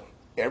flip out,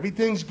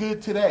 everything's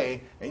good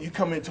today, and you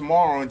come in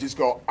tomorrow and just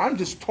go, "I'm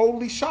just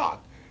totally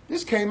shocked.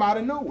 This came out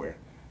of nowhere."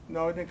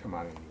 No, it didn't come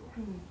out of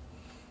anywhere.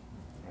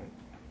 Right?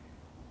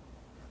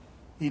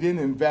 He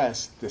didn't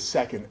invest the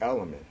second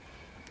element,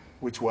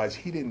 which was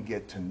he didn't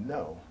get to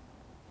know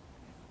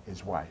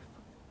his wife.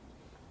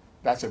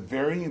 That's a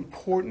very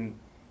important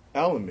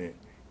element,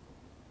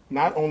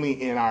 not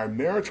only in our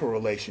marital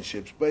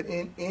relationships, but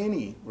in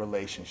any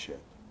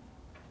relationship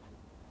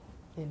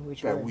In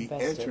which that we're we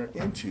invested. enter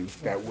into,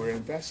 that we're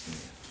investing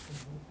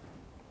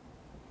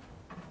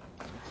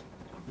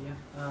in.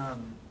 Yeah,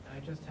 I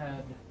just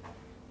had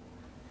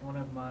one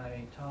of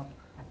my top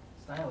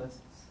stylists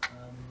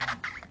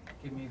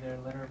give me their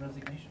letter of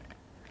resignation,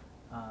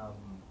 a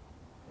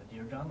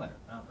Dear John letter,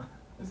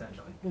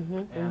 essentially.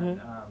 And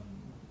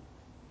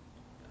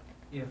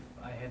if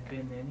I had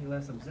been any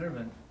less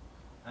observant,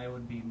 I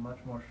would be much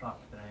more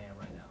shocked than I am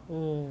right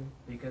now.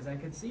 Because I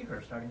could see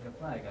her starting to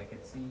flag. I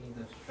could see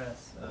the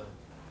stress of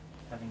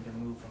having to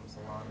move from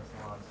salon to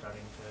salon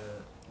starting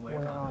to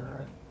wear on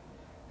her.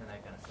 And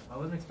that kind of stuff. I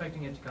wasn't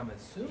expecting it to come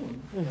as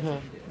soon as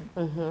it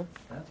did.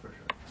 That's for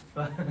sure.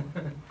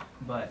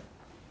 But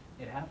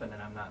it happened,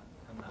 and I'm not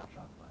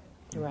shocked by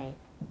it. Right.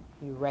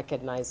 You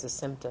recognize the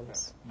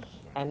symptoms.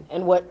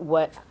 And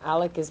what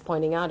Alec is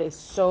pointing out is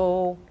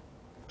so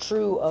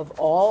true of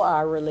all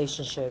our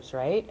relationships,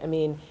 right? I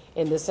mean,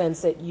 in the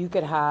sense that you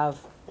could have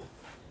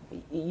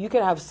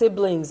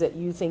siblings that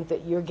you think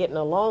that you're getting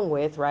along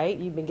with, right?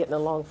 You've been getting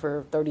along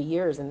for 30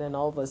 years, and then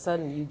all of a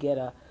sudden you get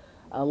a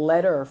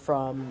letter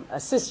from a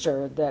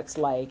sister that's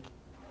like,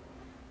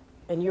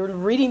 and you're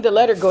reading the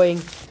letter going,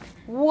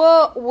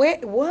 what?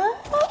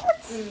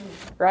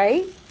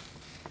 Right?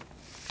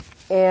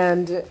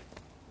 And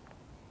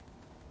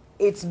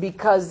it's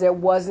because there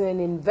wasn't an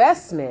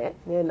investment,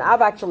 and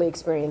I've actually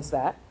experienced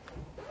that.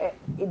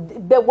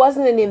 There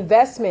wasn't an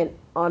investment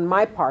on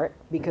my part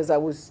because I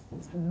was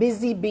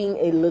busy being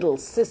a little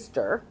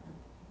sister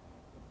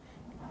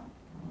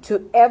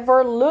to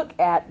ever look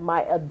at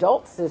my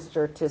adult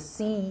sister to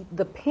see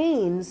the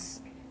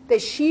pains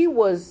that she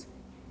was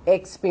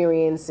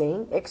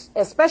experiencing,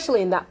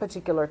 especially in that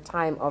particular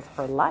time of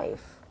her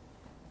life.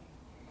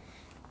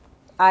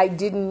 I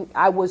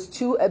was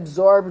too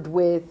absorbed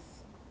with,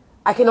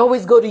 I can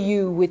always go to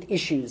you with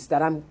issues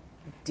that I'm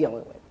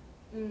dealing with.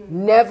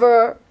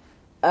 Never,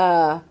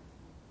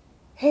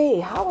 hey,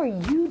 how are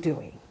you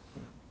doing?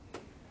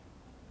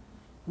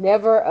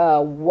 Never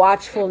a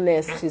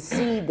watchfulness to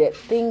see that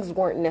things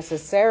weren't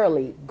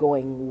necessarily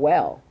going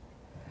well.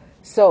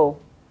 So,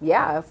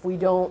 yeah, if we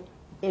don't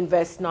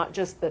invest not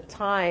just the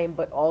time,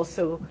 but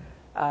also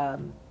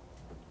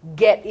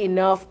get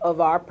enough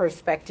of our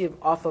perspective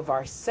off of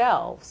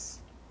ourselves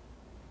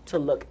to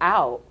look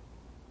out,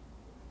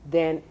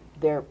 then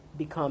there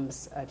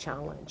becomes a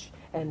challenge.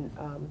 And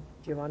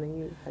Giovanna,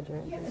 you had your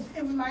hand raised.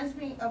 It reminds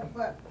me of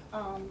what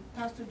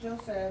Pastor Joe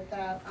said,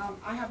 that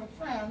I have a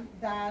friend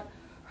that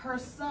her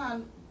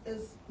son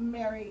is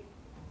married,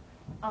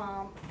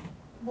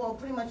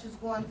 pretty much is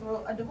going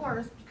through a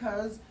divorce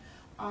because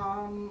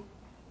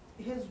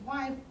his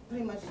wife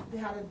pretty much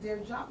had a dear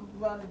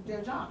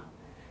job.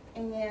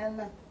 And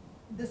then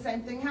the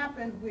same thing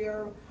happened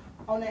where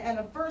on the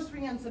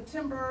anniversary in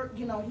September,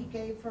 he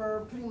gave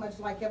her pretty much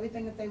like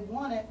everything that they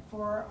wanted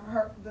for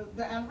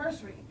the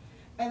anniversary.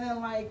 And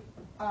then like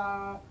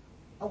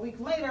a week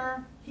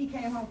later, he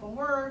came home from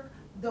work.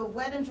 The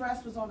wedding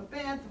dress was on the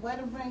bed. The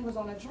wedding ring was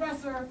on a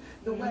dresser.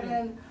 The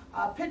wedding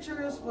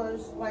pictures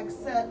was like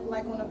set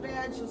like on the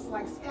bed, just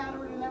like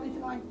scattered and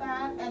everything like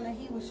that. And then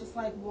he was just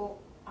like, well,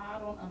 I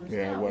don't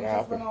understand. Yeah, what we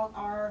happened? Just went on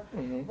our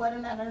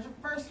wedding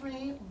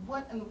anniversary.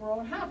 What in the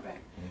world happened?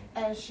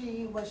 And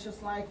she was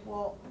just like,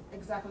 well,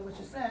 exactly what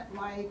you said.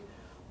 Like,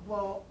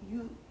 well,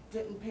 you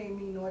didn't pay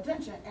me no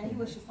attention. And he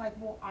was just like,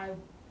 well, I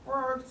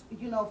worked,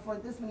 for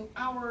this many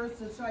hours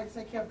to try to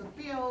take care of the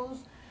bills.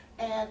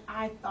 And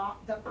I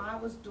thought that I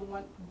was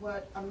doing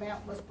what a man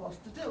was supposed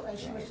to do. And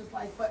she was just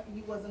like, but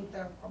he wasn't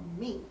there for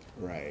me.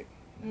 Right.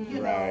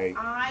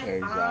 I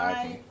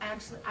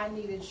Exactly. I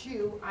needed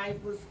you. I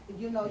was,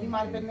 you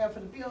might have been there for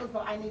the bills,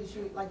 but I needed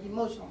you like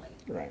emotionally.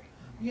 Right.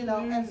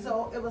 And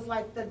so it was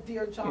like the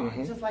dear John,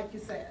 just like you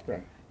said.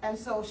 Right. And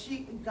so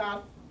she,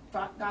 God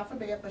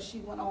forbid, but she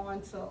went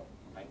on to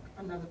like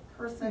another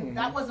person.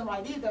 That wasn't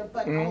right either,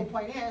 but the whole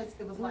point is,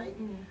 it was like,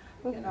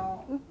 we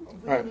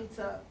need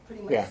to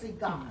pretty much see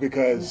God.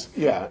 Because,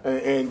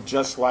 and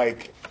just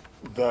like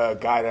the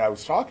guy that I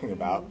was talking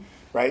about,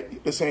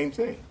 right, the same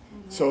thing.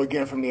 So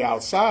again, from the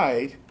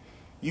outside,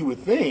 you would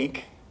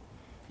think,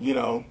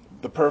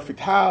 the perfect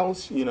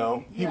house, he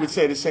would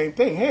say the same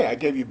thing. Hey, I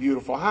gave you a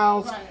beautiful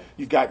house. Right.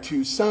 You've got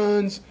 2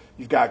 sons.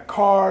 You've got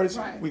cars.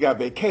 Right. We got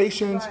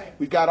vacations. Right.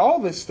 We've got all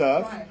this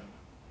stuff. Right.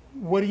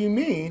 What do you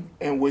mean?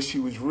 And what she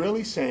was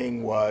really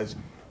saying was,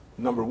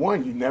 number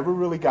one, you never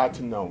really got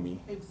to know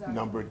me. Exactly.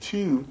 Number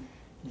 2,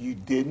 you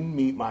didn't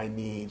meet my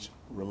needs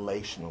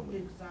relationally.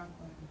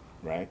 Exactly.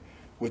 Right?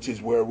 Which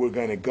is where we're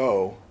going to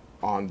go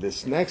on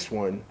this next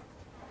one,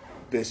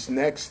 this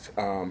next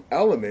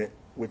element,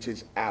 which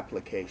is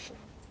application.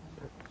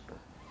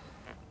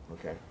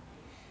 Okay?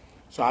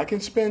 So I can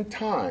spend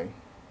time,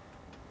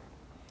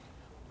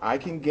 I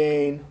can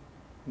gain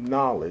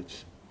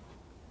knowledge,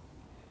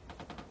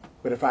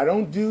 but if I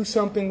don't do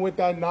something with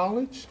that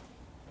knowledge,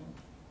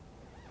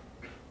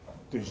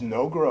 there's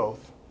no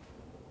growth,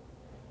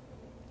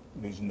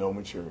 there's no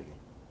maturity.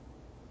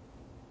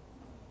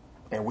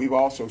 And we've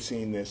also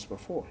seen this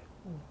before.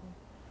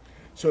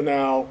 So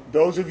now,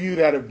 those of you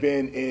that have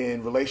been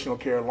in relational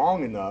care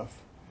long enough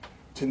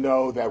to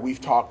know that we've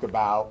talked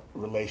about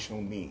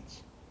relational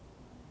needs.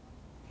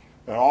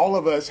 That all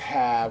of us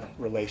have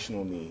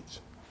relational needs.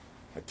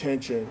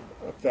 Attention,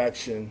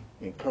 affection,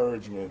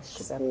 encouragement,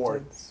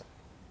 support. Acceptance.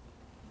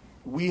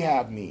 We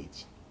have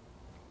needs,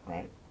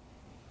 right?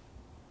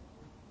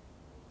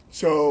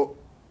 So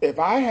if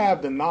I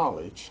have the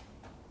knowledge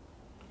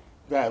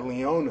that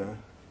Leona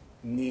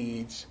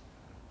needs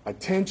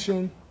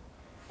attention,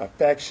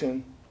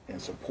 affection,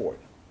 and support,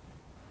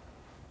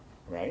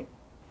 right?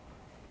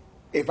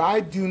 If I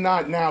do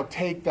not now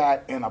take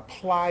that and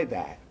apply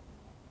that,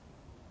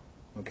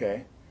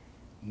 okay,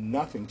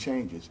 nothing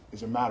changes.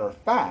 As a matter of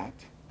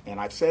fact, and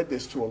I've said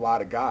this to a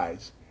lot of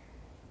guys,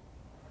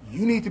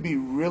 you need to be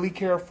really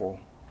careful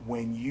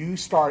when you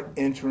start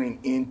entering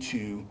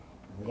into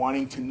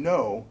wanting to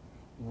know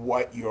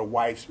what your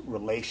wife's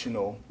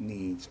relational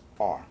needs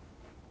are.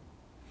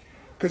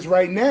 Because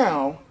right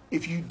now,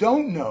 if you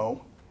don't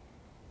know,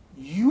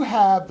 you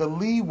have the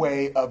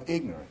leeway of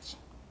ignorance.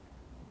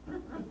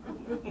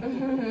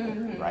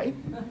 Right?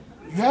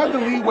 You have the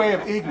leeway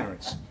of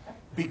ignorance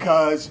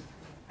because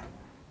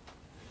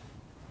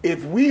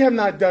if we have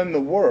not done the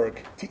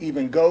work to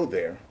even go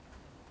there,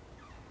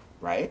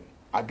 right?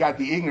 I've got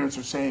the ignorance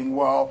of saying,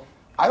 well,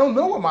 I don't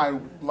know what my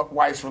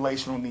wife's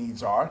relational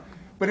needs are,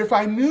 but if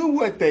I knew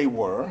what they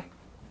were,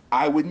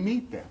 I would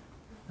meet them.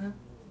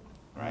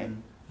 Right?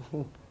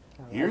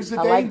 Here's the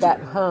danger. I like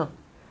that, huh?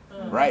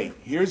 Right.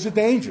 Here's the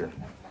danger.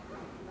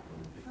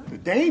 The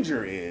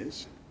danger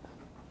is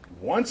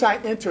once I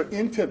enter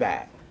into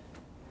that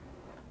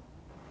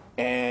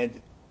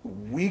and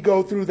we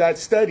go through that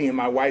study and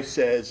my wife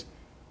says,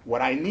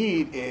 what I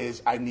need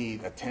is I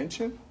need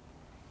attention,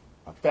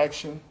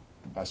 affection,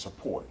 and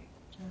support.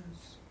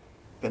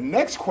 The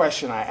next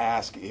question I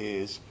ask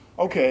is,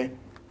 okay,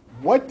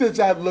 what does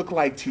that look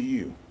like to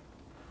you?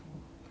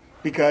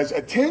 Because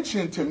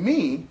attention to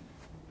me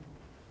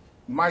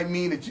might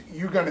mean that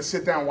you're going to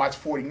sit down and watch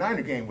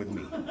 49er game with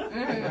me.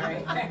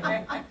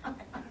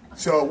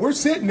 So we're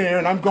sitting there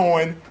and I'm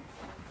going,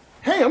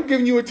 hey, I'm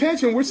giving you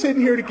attention. We're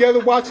sitting here together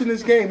watching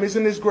this game.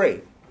 Isn't this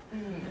great?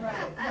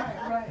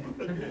 Right.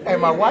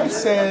 And my wife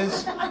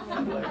says,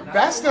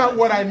 that's not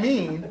what I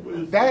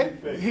mean.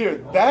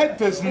 That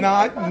does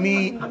not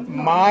meet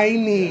my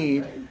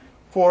need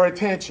for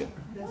attention.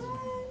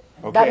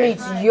 Okay? That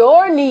meets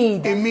your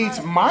need. It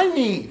meets my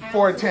need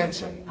for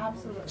attention.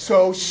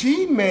 So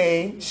she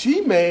may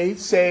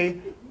say,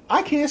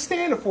 I can't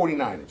stand the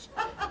 49ers.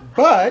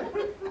 But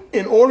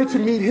in order to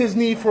meet his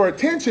need for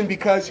attention,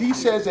 because he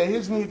says that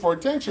his need for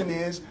attention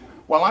is,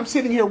 while I'm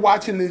sitting here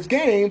watching this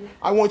game,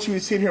 I want you to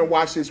sit here and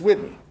watch this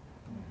with me.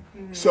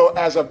 So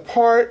as a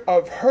part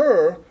of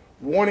her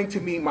wanting to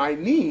meet my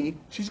need,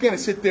 she's going to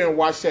sit there and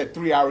watch that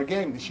 3-hour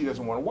game that she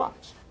doesn't want to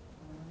watch.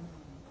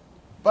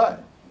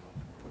 But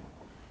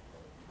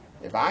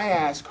if I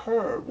ask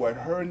her what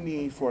her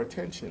need for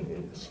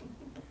attention is,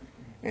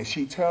 and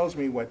she tells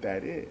me what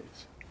that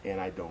is,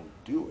 and I don't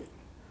do it,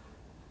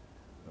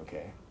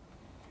 okay?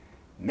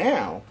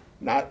 Now,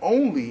 not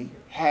only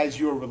has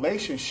your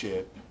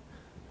relationship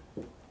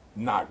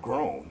not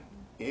grown,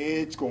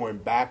 it's going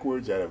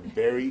backwards at a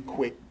very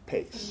quick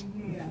pace.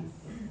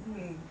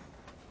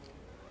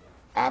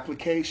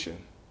 Application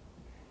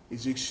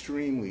is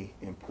extremely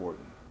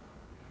important.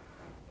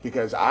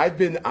 Because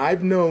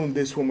I've known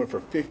this woman for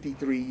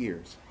 53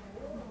 years.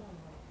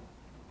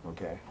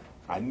 Okay?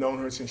 I've known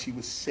her since she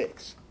was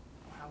 6.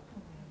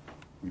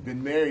 We've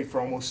been married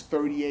for almost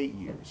 38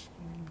 years.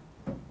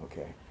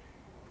 Okay?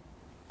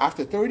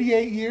 After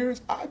 38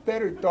 years, I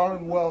better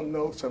darn well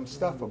know some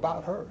stuff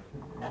about her.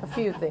 A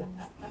few things.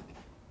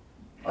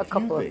 A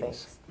couple of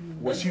things.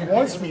 What she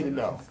wants me to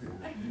know.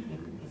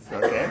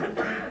 Okay?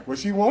 What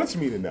she wants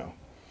me to know.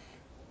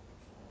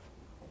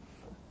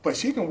 But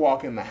she can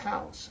walk in the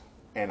house,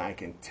 and I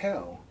can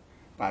tell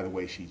by the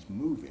way she's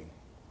moving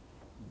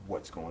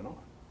what's going on.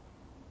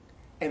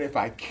 And if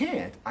I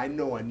can't, I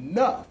know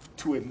enough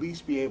to at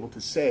least be able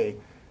to say,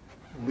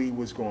 Lee,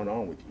 what's going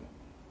on with you?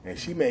 And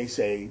she may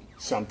say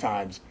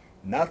sometimes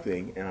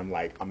nothing, and I'm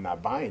like, I'm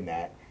not buying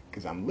that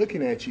because I'm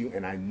looking at you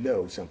and I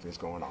know something's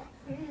going on.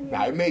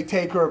 Now, it may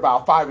take her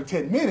about 5 or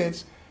 10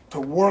 minutes to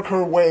work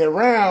her way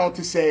around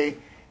to say,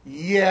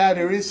 yeah,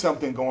 there is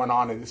something going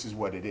on and this is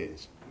what it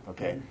is.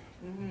 Okay?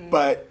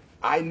 But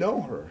I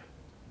know her.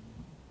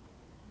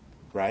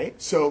 Right?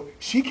 So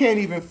she can't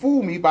even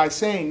fool me by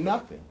saying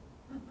nothing.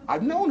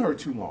 I've known her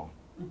too long.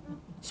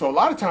 So a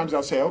lot of times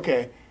I'll say,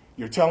 okay,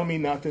 you're telling me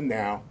nothing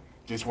now.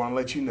 Just want to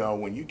let you know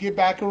when you get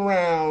back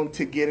around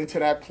to get into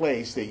that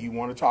place that you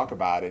want to talk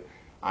about it,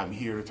 I'm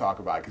here to talk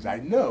about it because I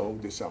know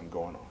there's something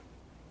going on.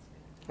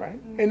 Right?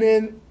 And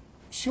then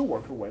she'll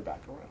work her way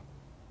back around.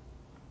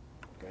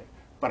 Okay?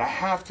 But I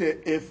have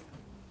to,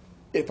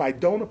 if I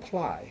don't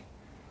apply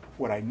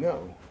what I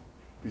know,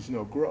 there's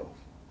no growth.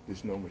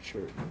 There's no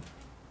maturity.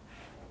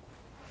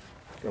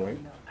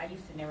 I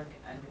used to never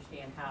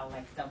understand how,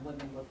 like, some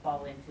women would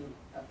fall into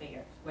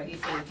affairs, where you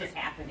say it just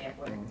happened at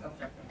work or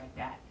something like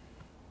that.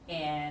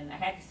 And I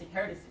had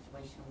heard a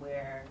situation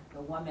where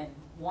the woman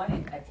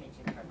wanted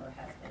attention from her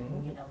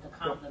husband, you know, to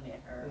compliment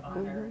her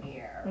on her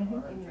hair or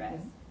her dress.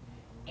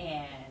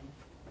 And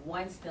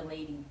once the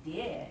lady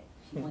did,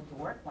 she went to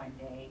work one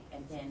day,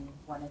 and then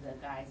one of the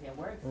guys at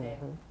work said,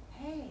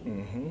 hey,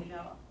 you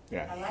know,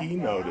 I like he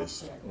that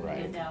noticed, outfit,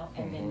 right? You know,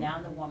 and then now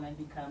the woman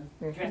becomes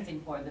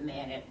dressing for the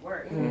man at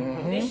work,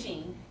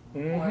 fishing for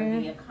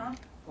the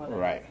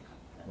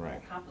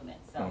compliment.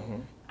 So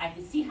I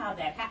can see how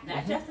that happened.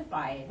 Not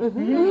justify it.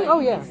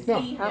 Oh yeah,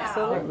 See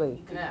absolutely.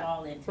 You can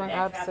fall into that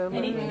Absolutely.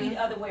 trap, and it can be the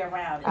other way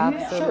around.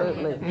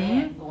 Absolutely. The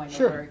man going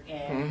to work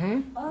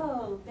and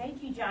oh,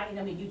 thank you, Johnny.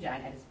 I mean, you,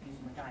 Johnny. I just use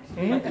my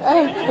Johnny.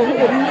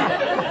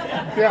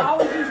 I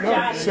always use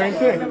Johnny. Same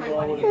thing.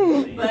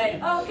 But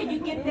oh, can you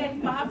get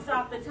that box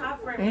off the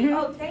top for me?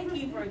 Oh, thank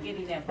you for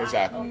getting that box.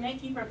 Exactly. Oh,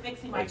 thank you for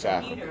fixing my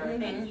computer.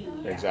 Thank you.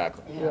 Yeah.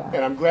 Exactly.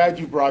 And I'm glad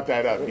you brought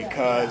that up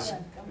because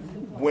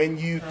when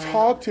you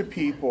talk to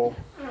people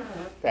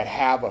that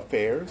have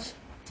affairs,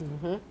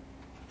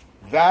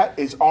 that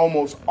is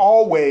almost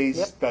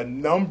always the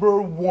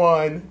number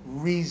one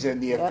reason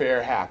the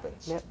affair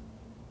happens.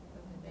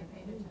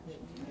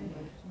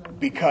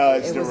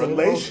 Because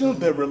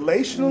the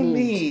relational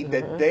need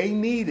that they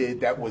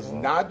needed that was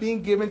not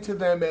being given to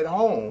them at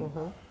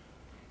home,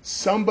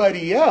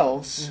 somebody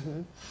else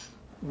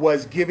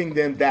was giving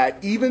them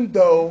that even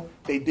though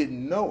they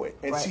didn't know it.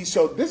 And see,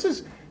 so this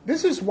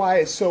is why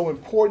it's so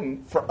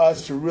important for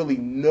us to really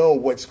know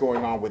what's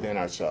going on within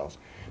ourselves.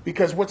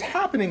 Because what's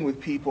happening with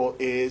people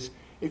is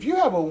if you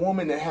have a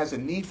woman that has a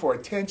need for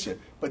attention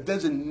but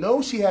doesn't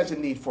know she has a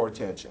need for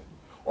attention,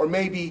 or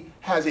maybe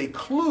has a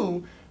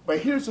clue, but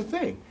here's the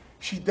thing,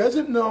 she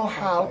doesn't know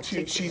how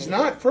to, she's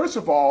not, first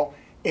of all,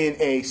 in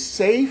a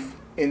safe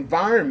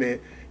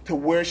environment to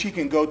where she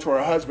can go to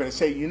her husband and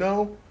say, you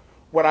know,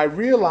 what I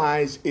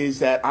realize is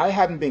that I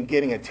haven't been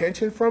getting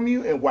attention from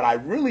you, and what I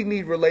really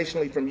need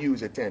relationally from you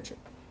is attention.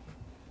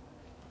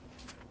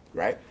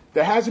 Right?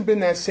 There hasn't been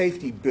that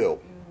safety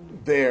built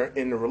there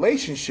in the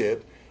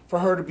relationship for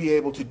her to be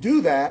able to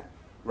do that,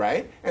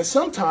 right? And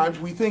sometimes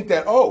we think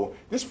that, oh,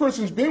 this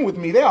person's been with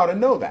me, they ought to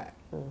know that.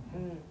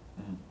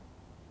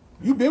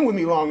 You've been with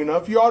me long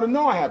enough, you ought to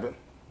know I haven't.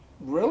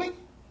 Really?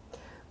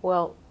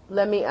 Well,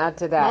 let me add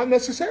to that. Not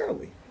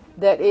necessarily.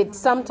 That it's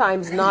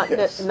sometimes not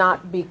Yes.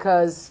 not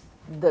because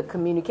the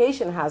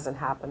communication hasn't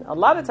happened. A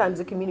lot of times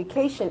the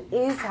communication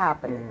is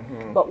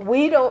happening, but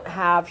we don't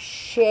have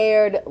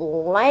shared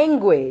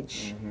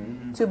language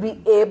to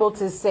be able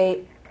to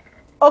say,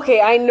 okay,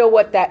 I know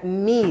what that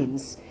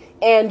means,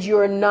 and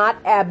you're not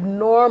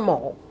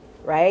abnormal,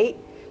 right?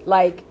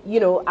 Like,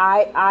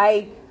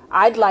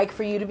 I'd like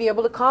for you to be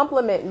able to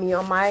compliment me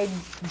on my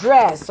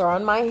dress or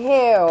on my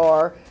hair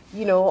or,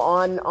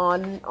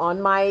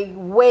 on my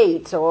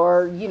weight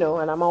or,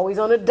 and I'm always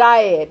on a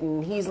diet.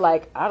 And he's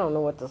like, I don't know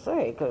what to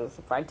say because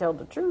if I tell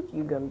the truth,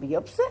 you're going to be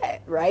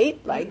upset,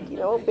 right? Like,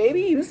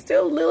 baby, you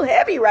still a little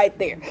heavy right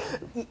there.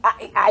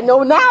 I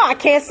know now I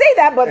can't say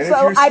that, but And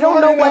so if you're I don't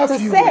smart know what enough,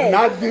 to you say. would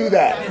not do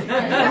that.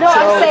 No,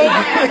 I'm saying,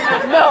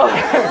 no.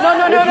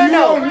 If you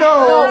don't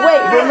know, No,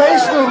 wait.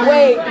 relationally.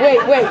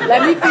 Wait.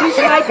 Let me finish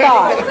my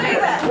thought.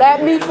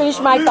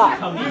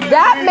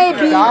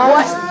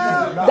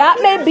 That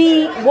may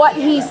be what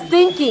he's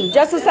thinking.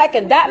 Just a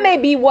second. That may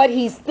be what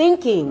he's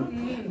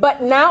thinking.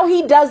 But now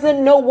he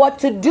doesn't know what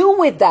to do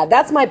with that.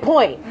 That's my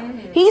point.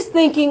 He's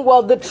thinking,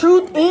 well, the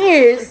truth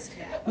is,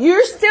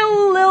 you're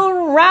still a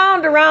little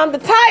round around the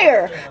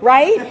tire,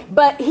 right?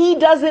 But he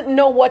doesn't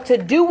know what to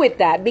do with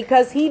that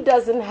because he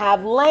doesn't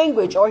have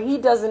language or he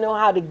doesn't know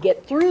how to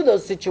get through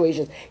those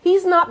situations.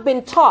 He's not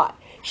been taught.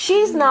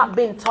 She's not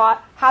been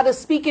taught how to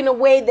speak in a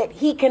way that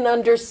he can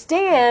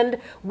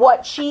understand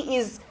what she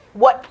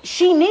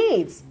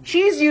needs.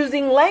 She's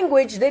using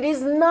language that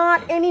is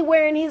not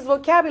anywhere in his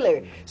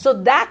vocabulary. So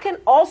that can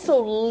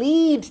also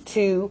lead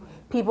to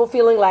people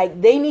feeling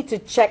like they need to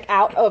check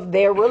out of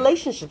their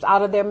relationships,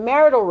 out of their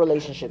marital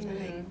relationships,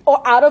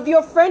 or out of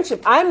your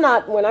friendship.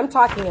 When I'm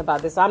talking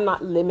about this, I'm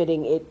not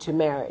limiting it to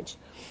marriage.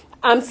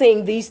 I'm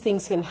saying these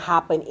things can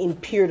happen in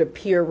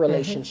peer-to-peer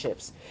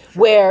relationships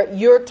where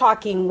you're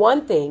talking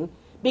one thing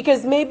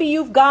because maybe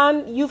you've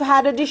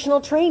had additional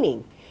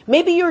training.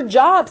 Maybe your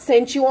job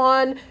sent you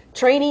on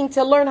training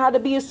to learn how to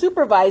be a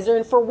supervisor,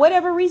 and for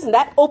whatever reason,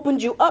 that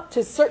opened you up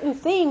to certain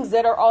things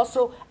that are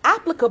also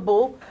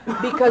applicable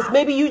because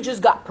maybe you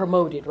just got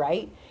promoted,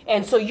 right?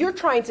 And so you're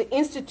trying to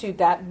institute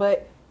that,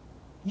 but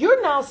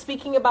you're now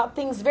speaking about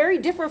things very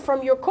different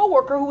from your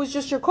coworker who was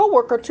just your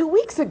coworker 2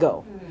 weeks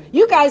ago.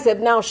 You guys have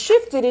now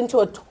shifted into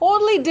a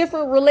totally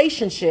different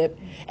relationship,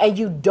 and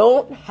you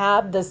don't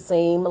have the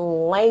same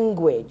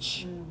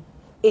language.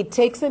 It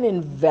takes an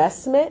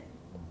investment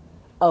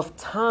of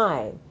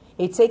time.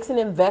 It takes an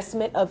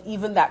investment of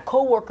even that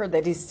coworker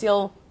that is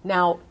still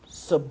now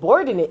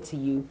subordinate to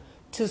you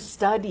to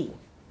study.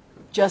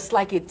 Just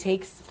like it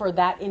takes for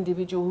that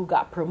individual who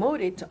got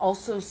promoted to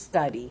also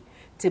study,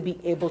 to be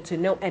able to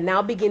know and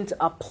now begin to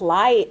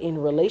apply it in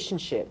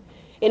relationship.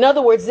 In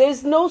other words,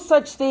 there's no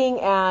such thing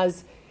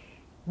as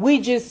we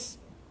just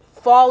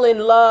fall in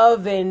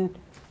love and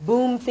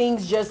boom,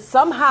 things just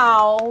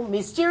somehow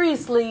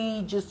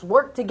mysteriously just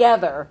work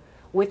together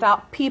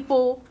without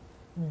people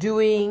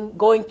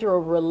going through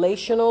a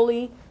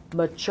relationally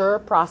mature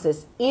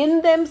process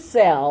in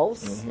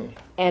themselves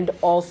and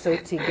also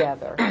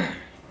together.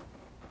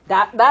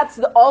 That's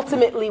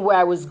ultimately where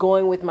I was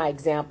going with my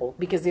example.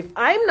 Because if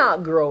I'm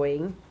not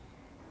growing,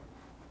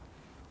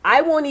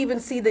 I won't even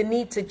see the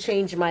need to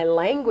change my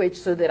language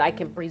so that I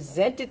can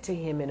present it to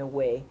him in a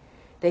way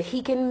that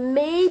he can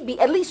maybe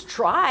at least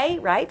try,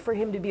 right, for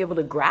him to be able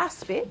to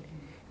grasp it,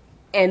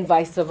 and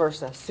vice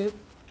versa. Sue?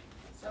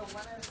 So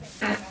one of the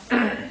things I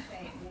want to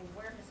say,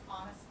 where does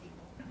honesty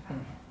come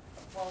in?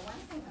 Well, one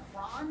thing that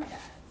Ron does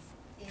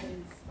is,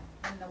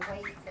 in the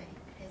weight thing,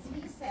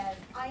 is he says,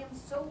 I am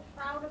so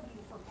proud of you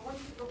for going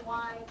to the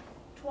Y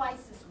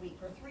twice this week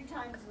or 3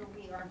 times a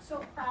week, or I'm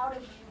so proud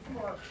of you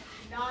for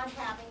not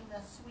having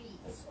the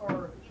sweets,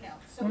 or,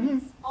 so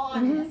he's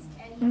honest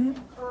and he's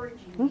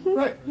encouraging you.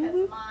 Right.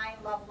 That's my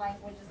love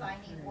language, is I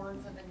need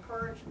words of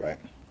encouragement. Right.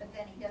 But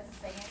then he doesn't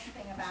say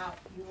anything about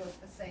you look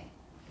the same.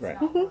 It's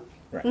Right. not working.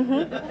 Right.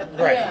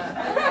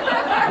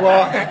 Right.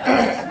 Well,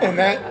 and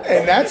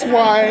that's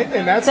why.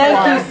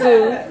 Thank you,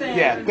 Sue.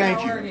 Yeah,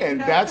 thank you.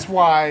 And that's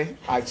why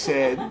I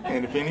said,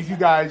 and if any of you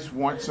guys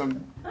want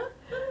some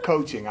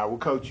coaching, I will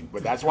coach you.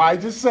 But that's why I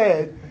just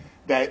said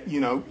that,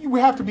 we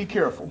have to be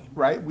careful,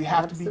 right? We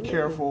have to be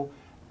careful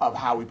of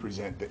how we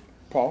present it.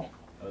 Paul,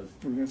 what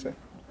were you going to say?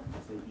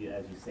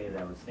 As you say that,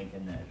 I was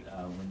thinking that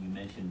when you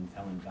mentioned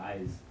telling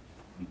guys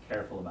be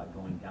careful about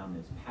going down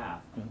this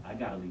path, I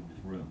got to leave this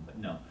room, but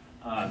no.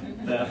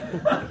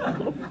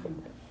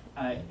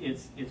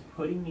 It's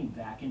putting me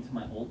back into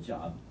my old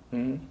job.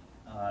 In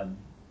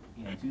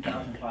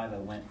 2005, I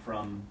went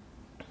from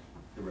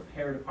the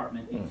repair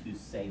department into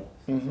sales.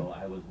 So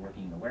I was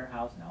working in a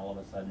warehouse, and all of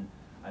a sudden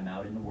I'm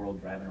out in the world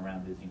driving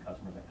around visiting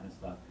customers, that kind of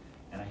stuff.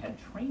 And I had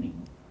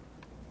training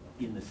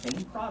in the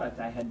same product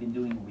I had been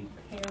doing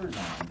repairs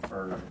on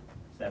for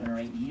 7 or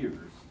 8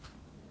 years.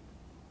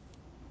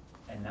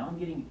 And now I'm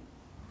getting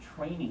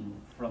training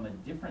from a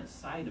different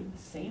side of the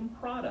same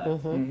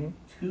product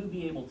to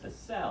be able to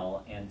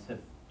sell and to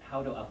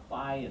how to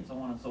apply and so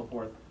on and so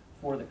forth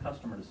for the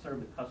customer, to serve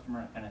the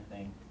customer, that kind of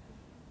thing.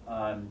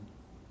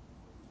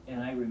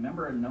 And I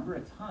remember a number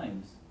of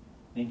times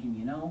thinking,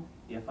 you know,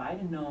 if I'd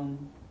have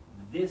known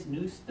this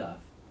new stuff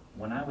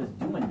when I was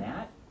doing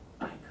that,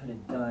 I could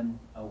have done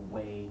a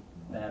way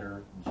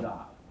better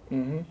job.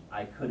 Mm-hmm.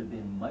 I could have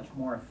been much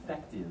more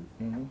effective,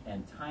 Mm-hmm.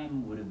 and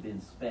time would have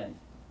been spent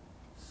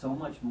so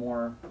much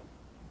more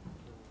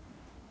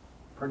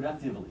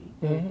productively.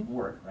 Mm-hmm.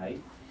 Work,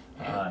 right?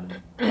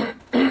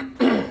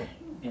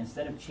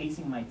 Instead of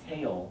chasing my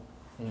tail,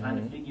 trying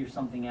to figure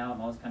something out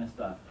and all this kind of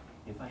stuff,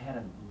 if I had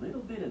a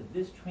little bit of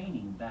this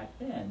training back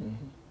then,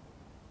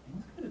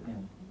 things could have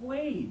been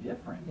way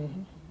different.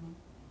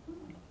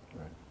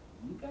 Right.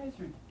 You guys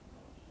are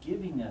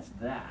giving us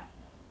that,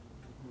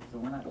 so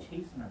we're not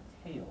chasing our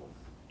tails.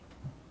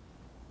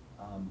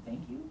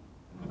 Thank you.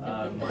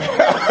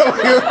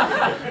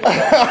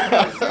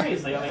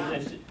 Seriously, I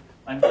mean,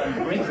 I'm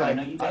grateful. I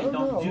know you guys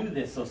don't do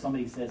this, so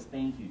somebody says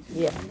thank you to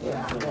you.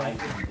 Yeah. So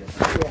life is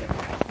different.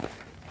 Yeah.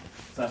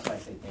 So that's why I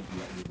say thank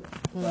you.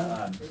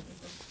 But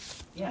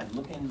yeah,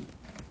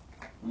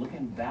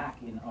 looking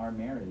back in our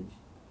marriage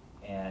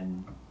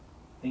and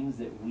things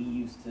that we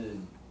used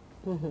to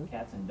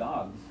cats and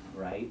dogs,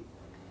 right,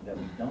 that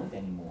we don't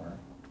anymore.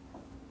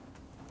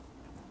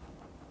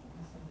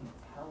 Somebody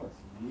tell us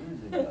years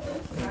ago.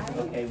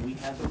 Okay, we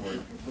had the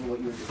word for what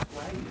you were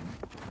describing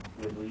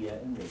with Leah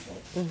and Rachel.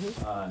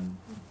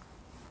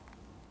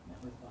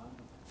 Never thought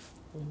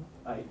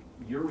of it.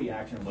 Your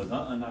reaction was,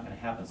 not going to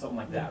happen, something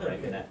like that,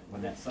 right?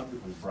 When that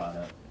subject was brought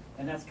up,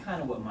 and that's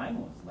kind of what mine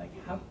was like.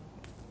 How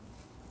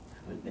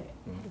could they?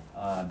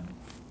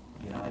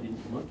 You know, I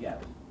didn't look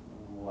at,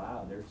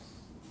 wow, there's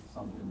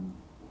something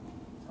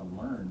to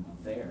learn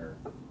there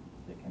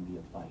that can be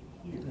applied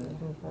here.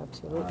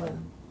 Absolutely.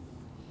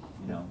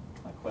 You know,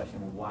 my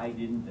question, why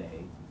didn't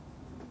they?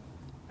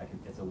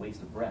 It's a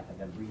waste of breath. I've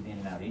got to breathe in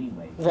and out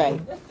anyway.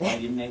 Right. Why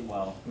didn't they?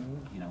 Well,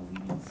 you know, we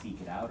didn't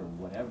seek it out or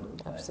whatever.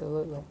 But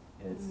Absolutely.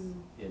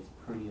 It's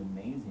pretty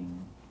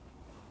amazing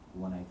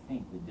when I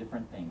think the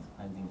different things,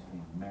 cleansing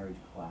streams, marriage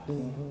class,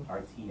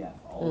 RTF,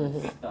 all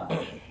this stuff,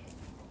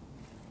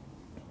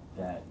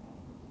 that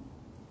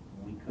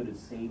we could have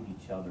saved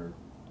each other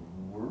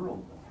a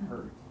world of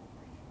hurt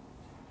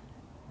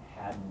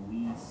had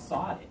we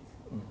sought it.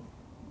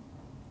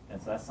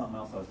 And so that's something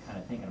else I was kind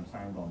of thinking. I'm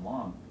sorry I'm going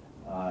long.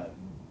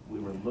 We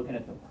were looking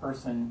at the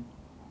person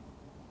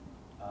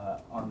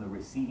on the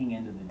receiving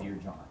end of the Dear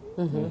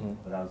John.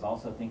 But I was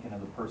also thinking of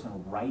the person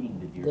writing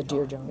the Dear John. The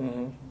Dear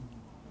John.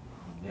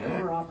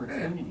 There were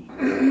opportunities,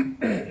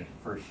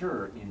 for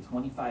sure, in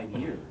 25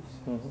 years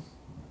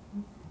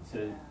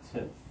to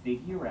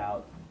figure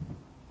out,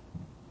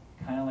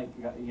 kind of like,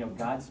 you know,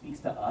 God speaks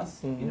to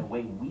us in a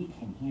way we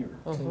can hear.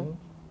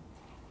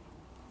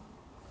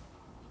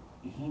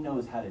 He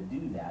knows how to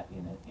do that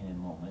in a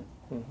moment.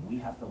 We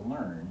have to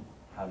learn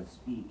how to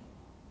speak.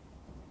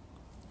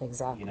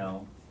 Exactly. You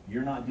know,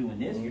 you're not doing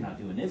this, you're not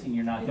doing this, and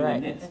you're not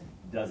doing this.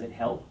 Does it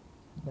help?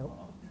 Nope.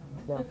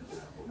 No.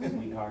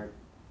 Sweetheart,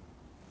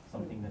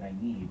 something that I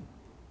need.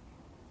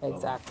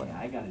 Exactly. So,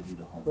 okay, I got to do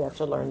the homework. We have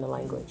to learn the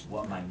language.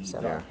 What my needs So,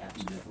 are.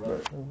 Kathy just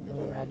wrote.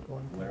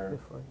 Where,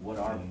 what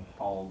are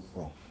Paul's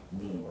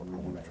needs?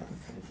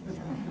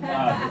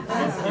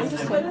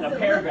 It's the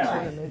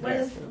paragraph.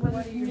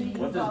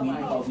 What does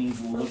meeting Paul's needs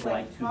look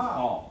like to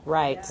Paul?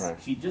 Right.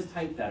 She just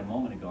typed that a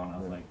moment ago, and I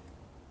was like,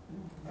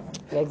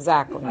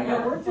 exactly. I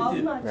got work to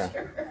do. Yeah.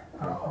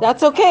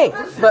 That's okay.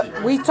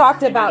 But we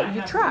talked about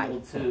you try try.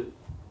 to,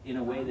 in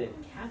a way that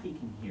Kathy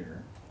can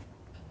hear,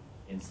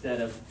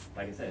 instead of,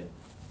 like I said,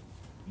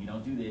 you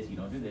don't do this,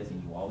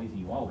 and you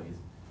always.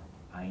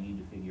 I need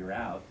to figure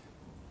out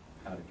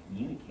how to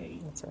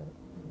communicate That's right.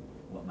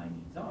 what my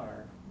needs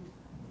are.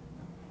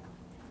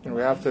 And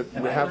we have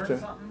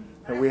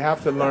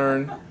to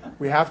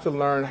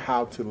learn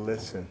how to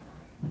listen.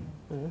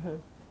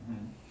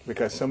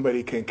 Because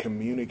somebody can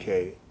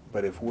communicate,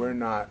 but if we're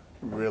not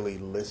really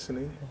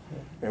listening,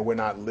 and we're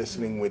not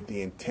listening with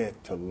the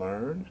intent to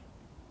learn,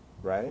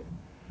 right,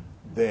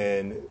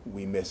 then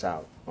we miss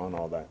out on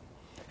all that.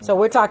 So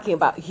we're talking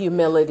about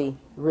humility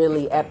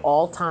really at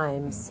all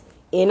times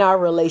in our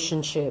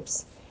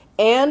relationships.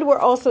 And we're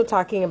also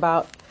talking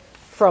about,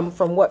 from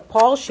what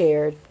Paul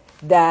shared,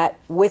 that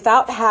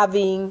without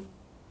having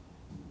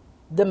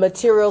the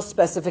material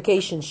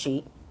specification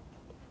sheet,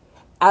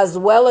 as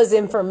well as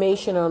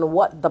information on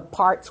what the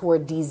parts were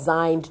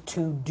designed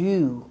to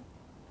do,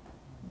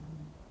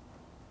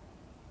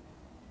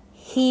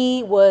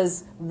 he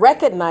was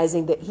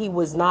recognizing that he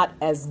was not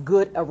as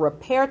good a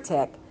repair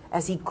tech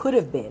as he could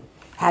have been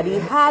had he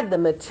had the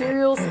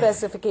material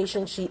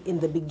specification sheet in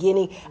the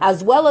beginning,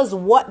 as well as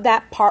what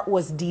that part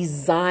was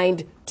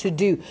designed to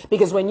do.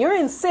 Because when you're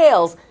in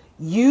sales,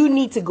 you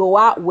need to go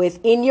out with,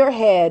 in your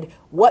head,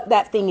 what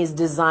that thing is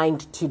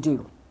designed to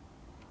do.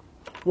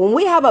 When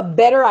we have a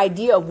better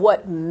idea of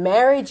what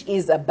marriage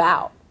is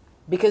about,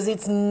 because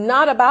it's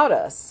not about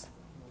us,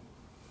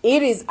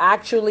 it is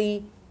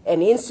actually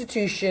an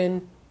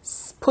institution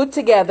put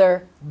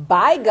together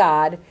by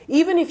God.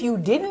 Even if you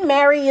didn't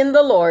marry in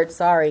the Lord,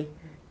 sorry,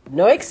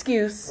 no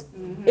excuse.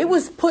 It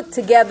was put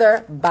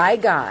together by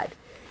God.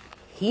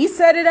 He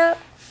set it up.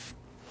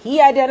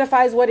 He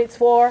identifies what it's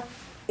for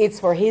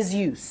his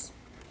use.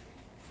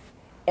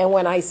 And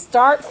when I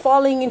start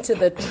falling into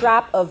the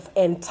trap of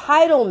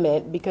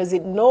entitlement because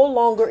it no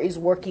longer is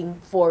working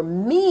for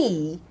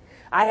me,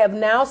 I have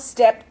now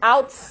stepped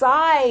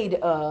outside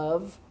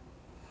of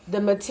the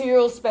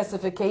material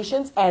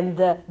specifications and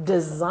the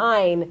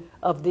design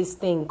of this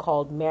thing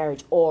called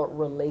marriage or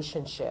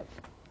relationship.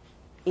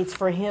 It's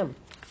for him.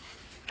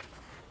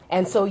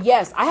 And so,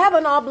 yes, I have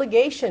an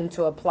obligation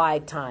to apply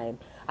time.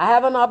 I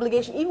have an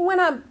obligation. Even when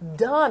I'm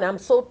done, I'm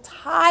so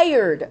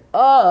tired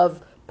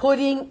of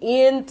putting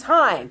in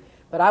time.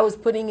 But I was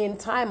putting in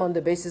time on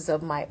the basis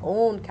of my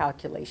own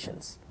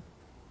calculations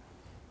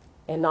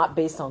and not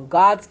based on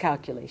God's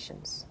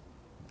calculations.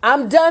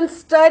 I'm done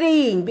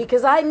studying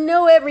because I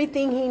know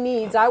everything he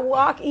needs.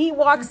 He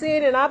walks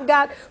in and I've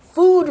got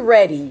food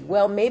ready.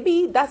 Well,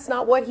 maybe that's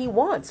not what he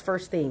wants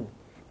first thing.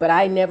 But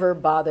I never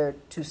bothered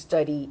to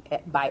study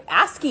by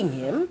asking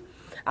him.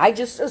 I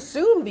just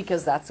assumed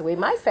because that's the way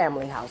my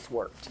family house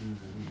worked.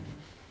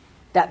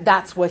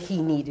 That's what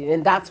he needed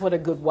and that's what a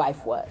good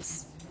wife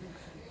was.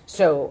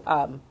 So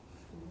I'm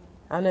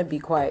going to be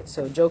quiet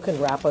so Joe can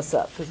wrap us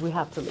up because we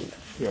have to leave.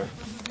 Yeah.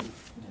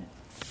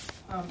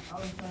 I was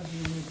going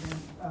to mention,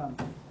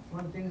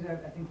 one of the things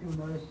that I think people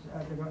notice,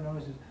 they don't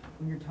notice is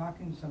when you're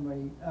talking to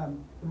somebody,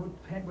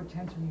 what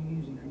tense are you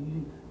using? Are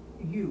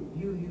you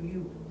using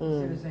you,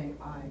 instead of saying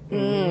I?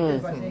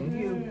 Because by saying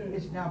you,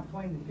 it's now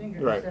pointing the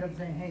finger instead of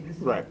saying, hey, this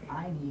is what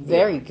I need.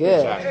 Very good.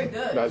 Exactly. Very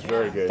good. That's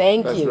very good.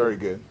 Thank you. That's very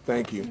good.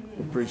 Thank you.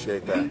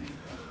 Appreciate that.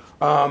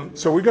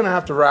 So we're going to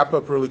have to wrap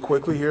up really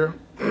quickly here.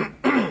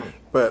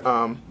 But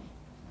I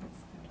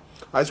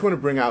just want to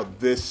bring out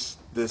this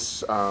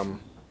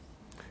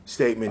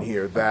statement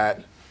here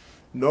that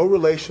there's no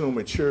relational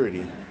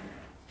maturity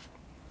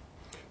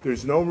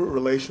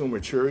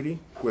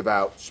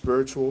without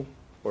spiritual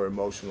or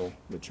emotional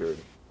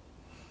maturity.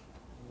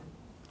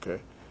 Okay.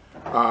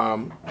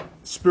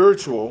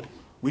 Spiritual,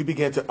 we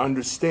begin to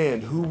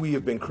understand who we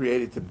have been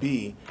created to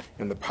be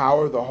and the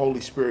power the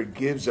Holy Spirit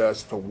gives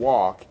us to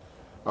walk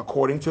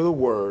according to the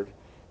Word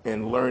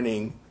and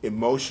learning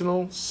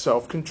emotional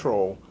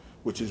self-control,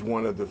 which is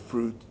one of the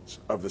fruits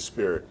of the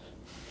Spirit.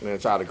 And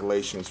it's out of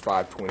Galatians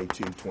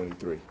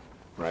 5:22-23,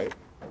 right?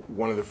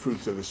 One of the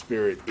fruits of the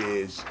Spirit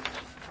is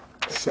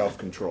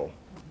self-control.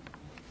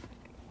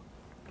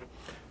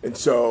 And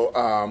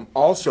so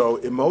also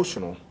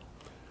emotional.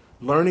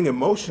 Learning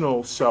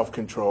emotional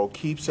self-control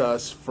keeps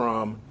us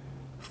from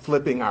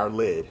flipping our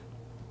lid.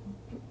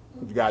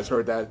 You guys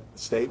heard that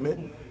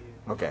statement?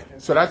 Okay.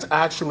 So that's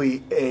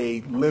actually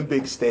a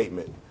limbic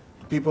statement.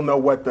 People know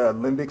what the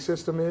limbic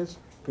system is?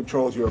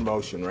 Controls your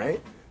emotion, right?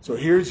 So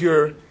here's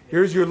your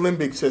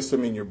limbic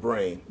system in your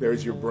brain.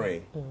 There's your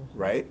brain,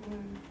 right?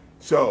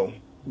 So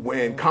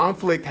when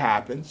conflict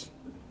happens,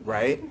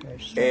 right,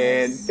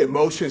 and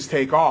emotions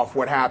take off,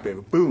 what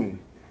happened? Boom.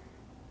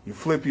 You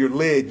flip your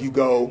lid, you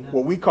go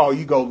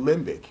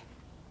limbic,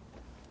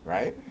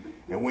 right?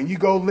 And when you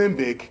go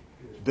limbic,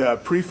 the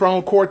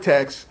prefrontal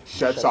cortex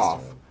shuts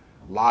off.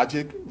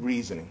 Logic,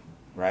 reasoning,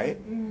 right?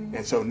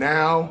 And so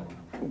now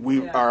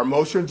our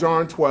emotions are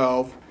on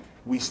 12.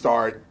 We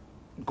start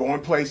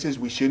going places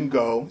we shouldn't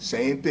go,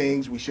 saying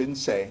things we shouldn't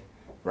say,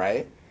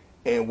 right?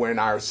 And when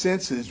our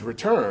senses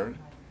return,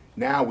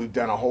 now we've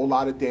done a whole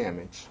lot of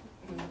damage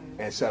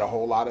and said a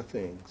whole lot of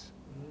things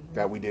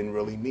that we didn't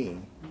really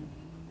mean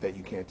that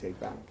you can't take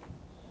back.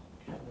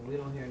 We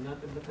don't hear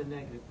nothing but the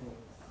negative things.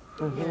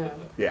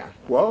 Yeah.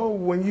 Well,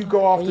 when you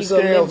go off the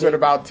scales at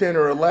about 10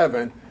 or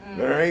 11,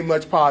 there ain't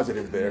much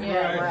positive there.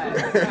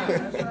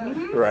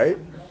 Yeah, right?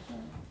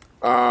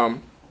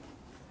 And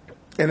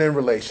then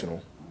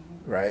relational,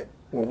 right?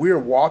 When we are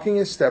walking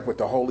in step with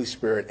the Holy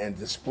Spirit and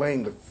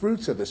displaying the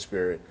fruits of the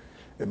Spirit,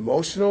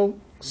 emotional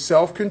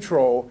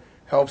self-control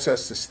helps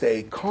us to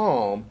stay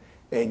calm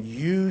and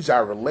use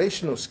our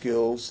relational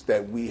skills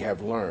that we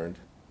have learned.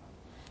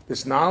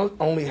 This not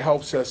only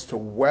helps us to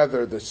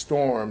weather the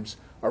storms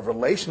of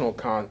relational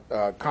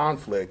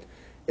conflict,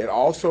 it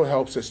also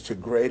helps us to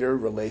greater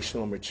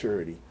relational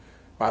maturity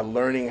by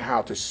learning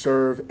how to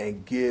serve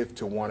and give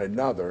to one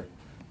another,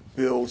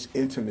 builds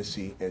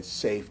intimacy and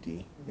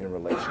safety in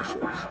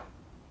relationships.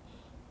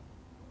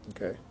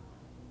 Okay.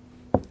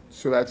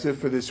 So that's it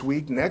for this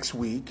week. Next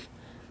week,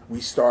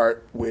 we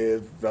start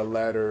with the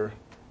letter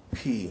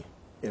P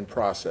in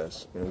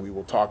process, and we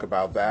will talk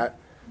about that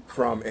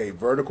from a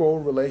vertical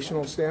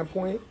relational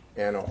standpoint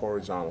and a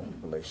horizontal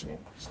relational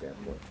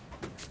standpoint.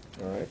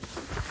 All right.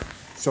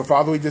 So,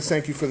 Father, we just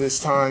thank you for this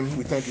time.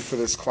 We thank you for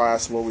this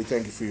class. Lord, we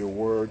thank you for your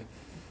word.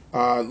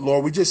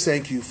 Lord, we just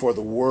thank you for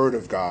the word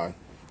of God,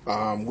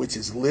 which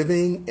is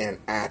living and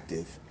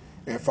active.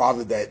 And,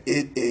 Father, that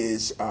it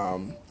is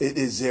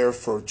there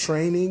for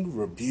training,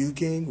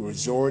 rebuking,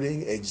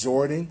 resorting,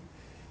 exhorting,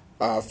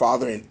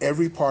 Father, in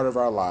every part of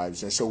our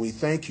lives. And so we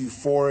thank you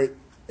for it.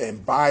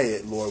 And by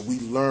it, Lord, we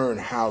learn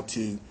how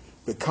to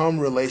become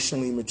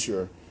relationally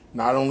mature.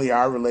 Not only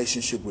our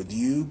relationship with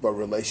you, but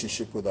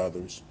relationship with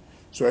others.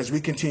 So as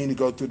we continue to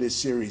go through this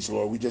series,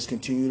 Lord, we just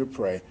continue to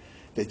pray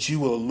that you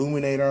will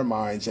illuminate our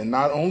minds, and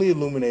not only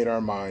illuminate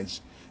our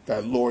minds,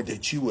 that, Lord,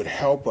 that you would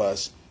help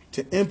us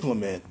to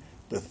implement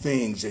the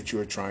things that you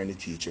are trying to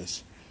teach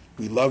us.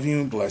 We love you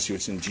and bless you.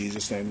 It's in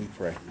Jesus' name we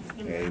pray.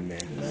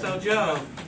 Amen. So, Joe,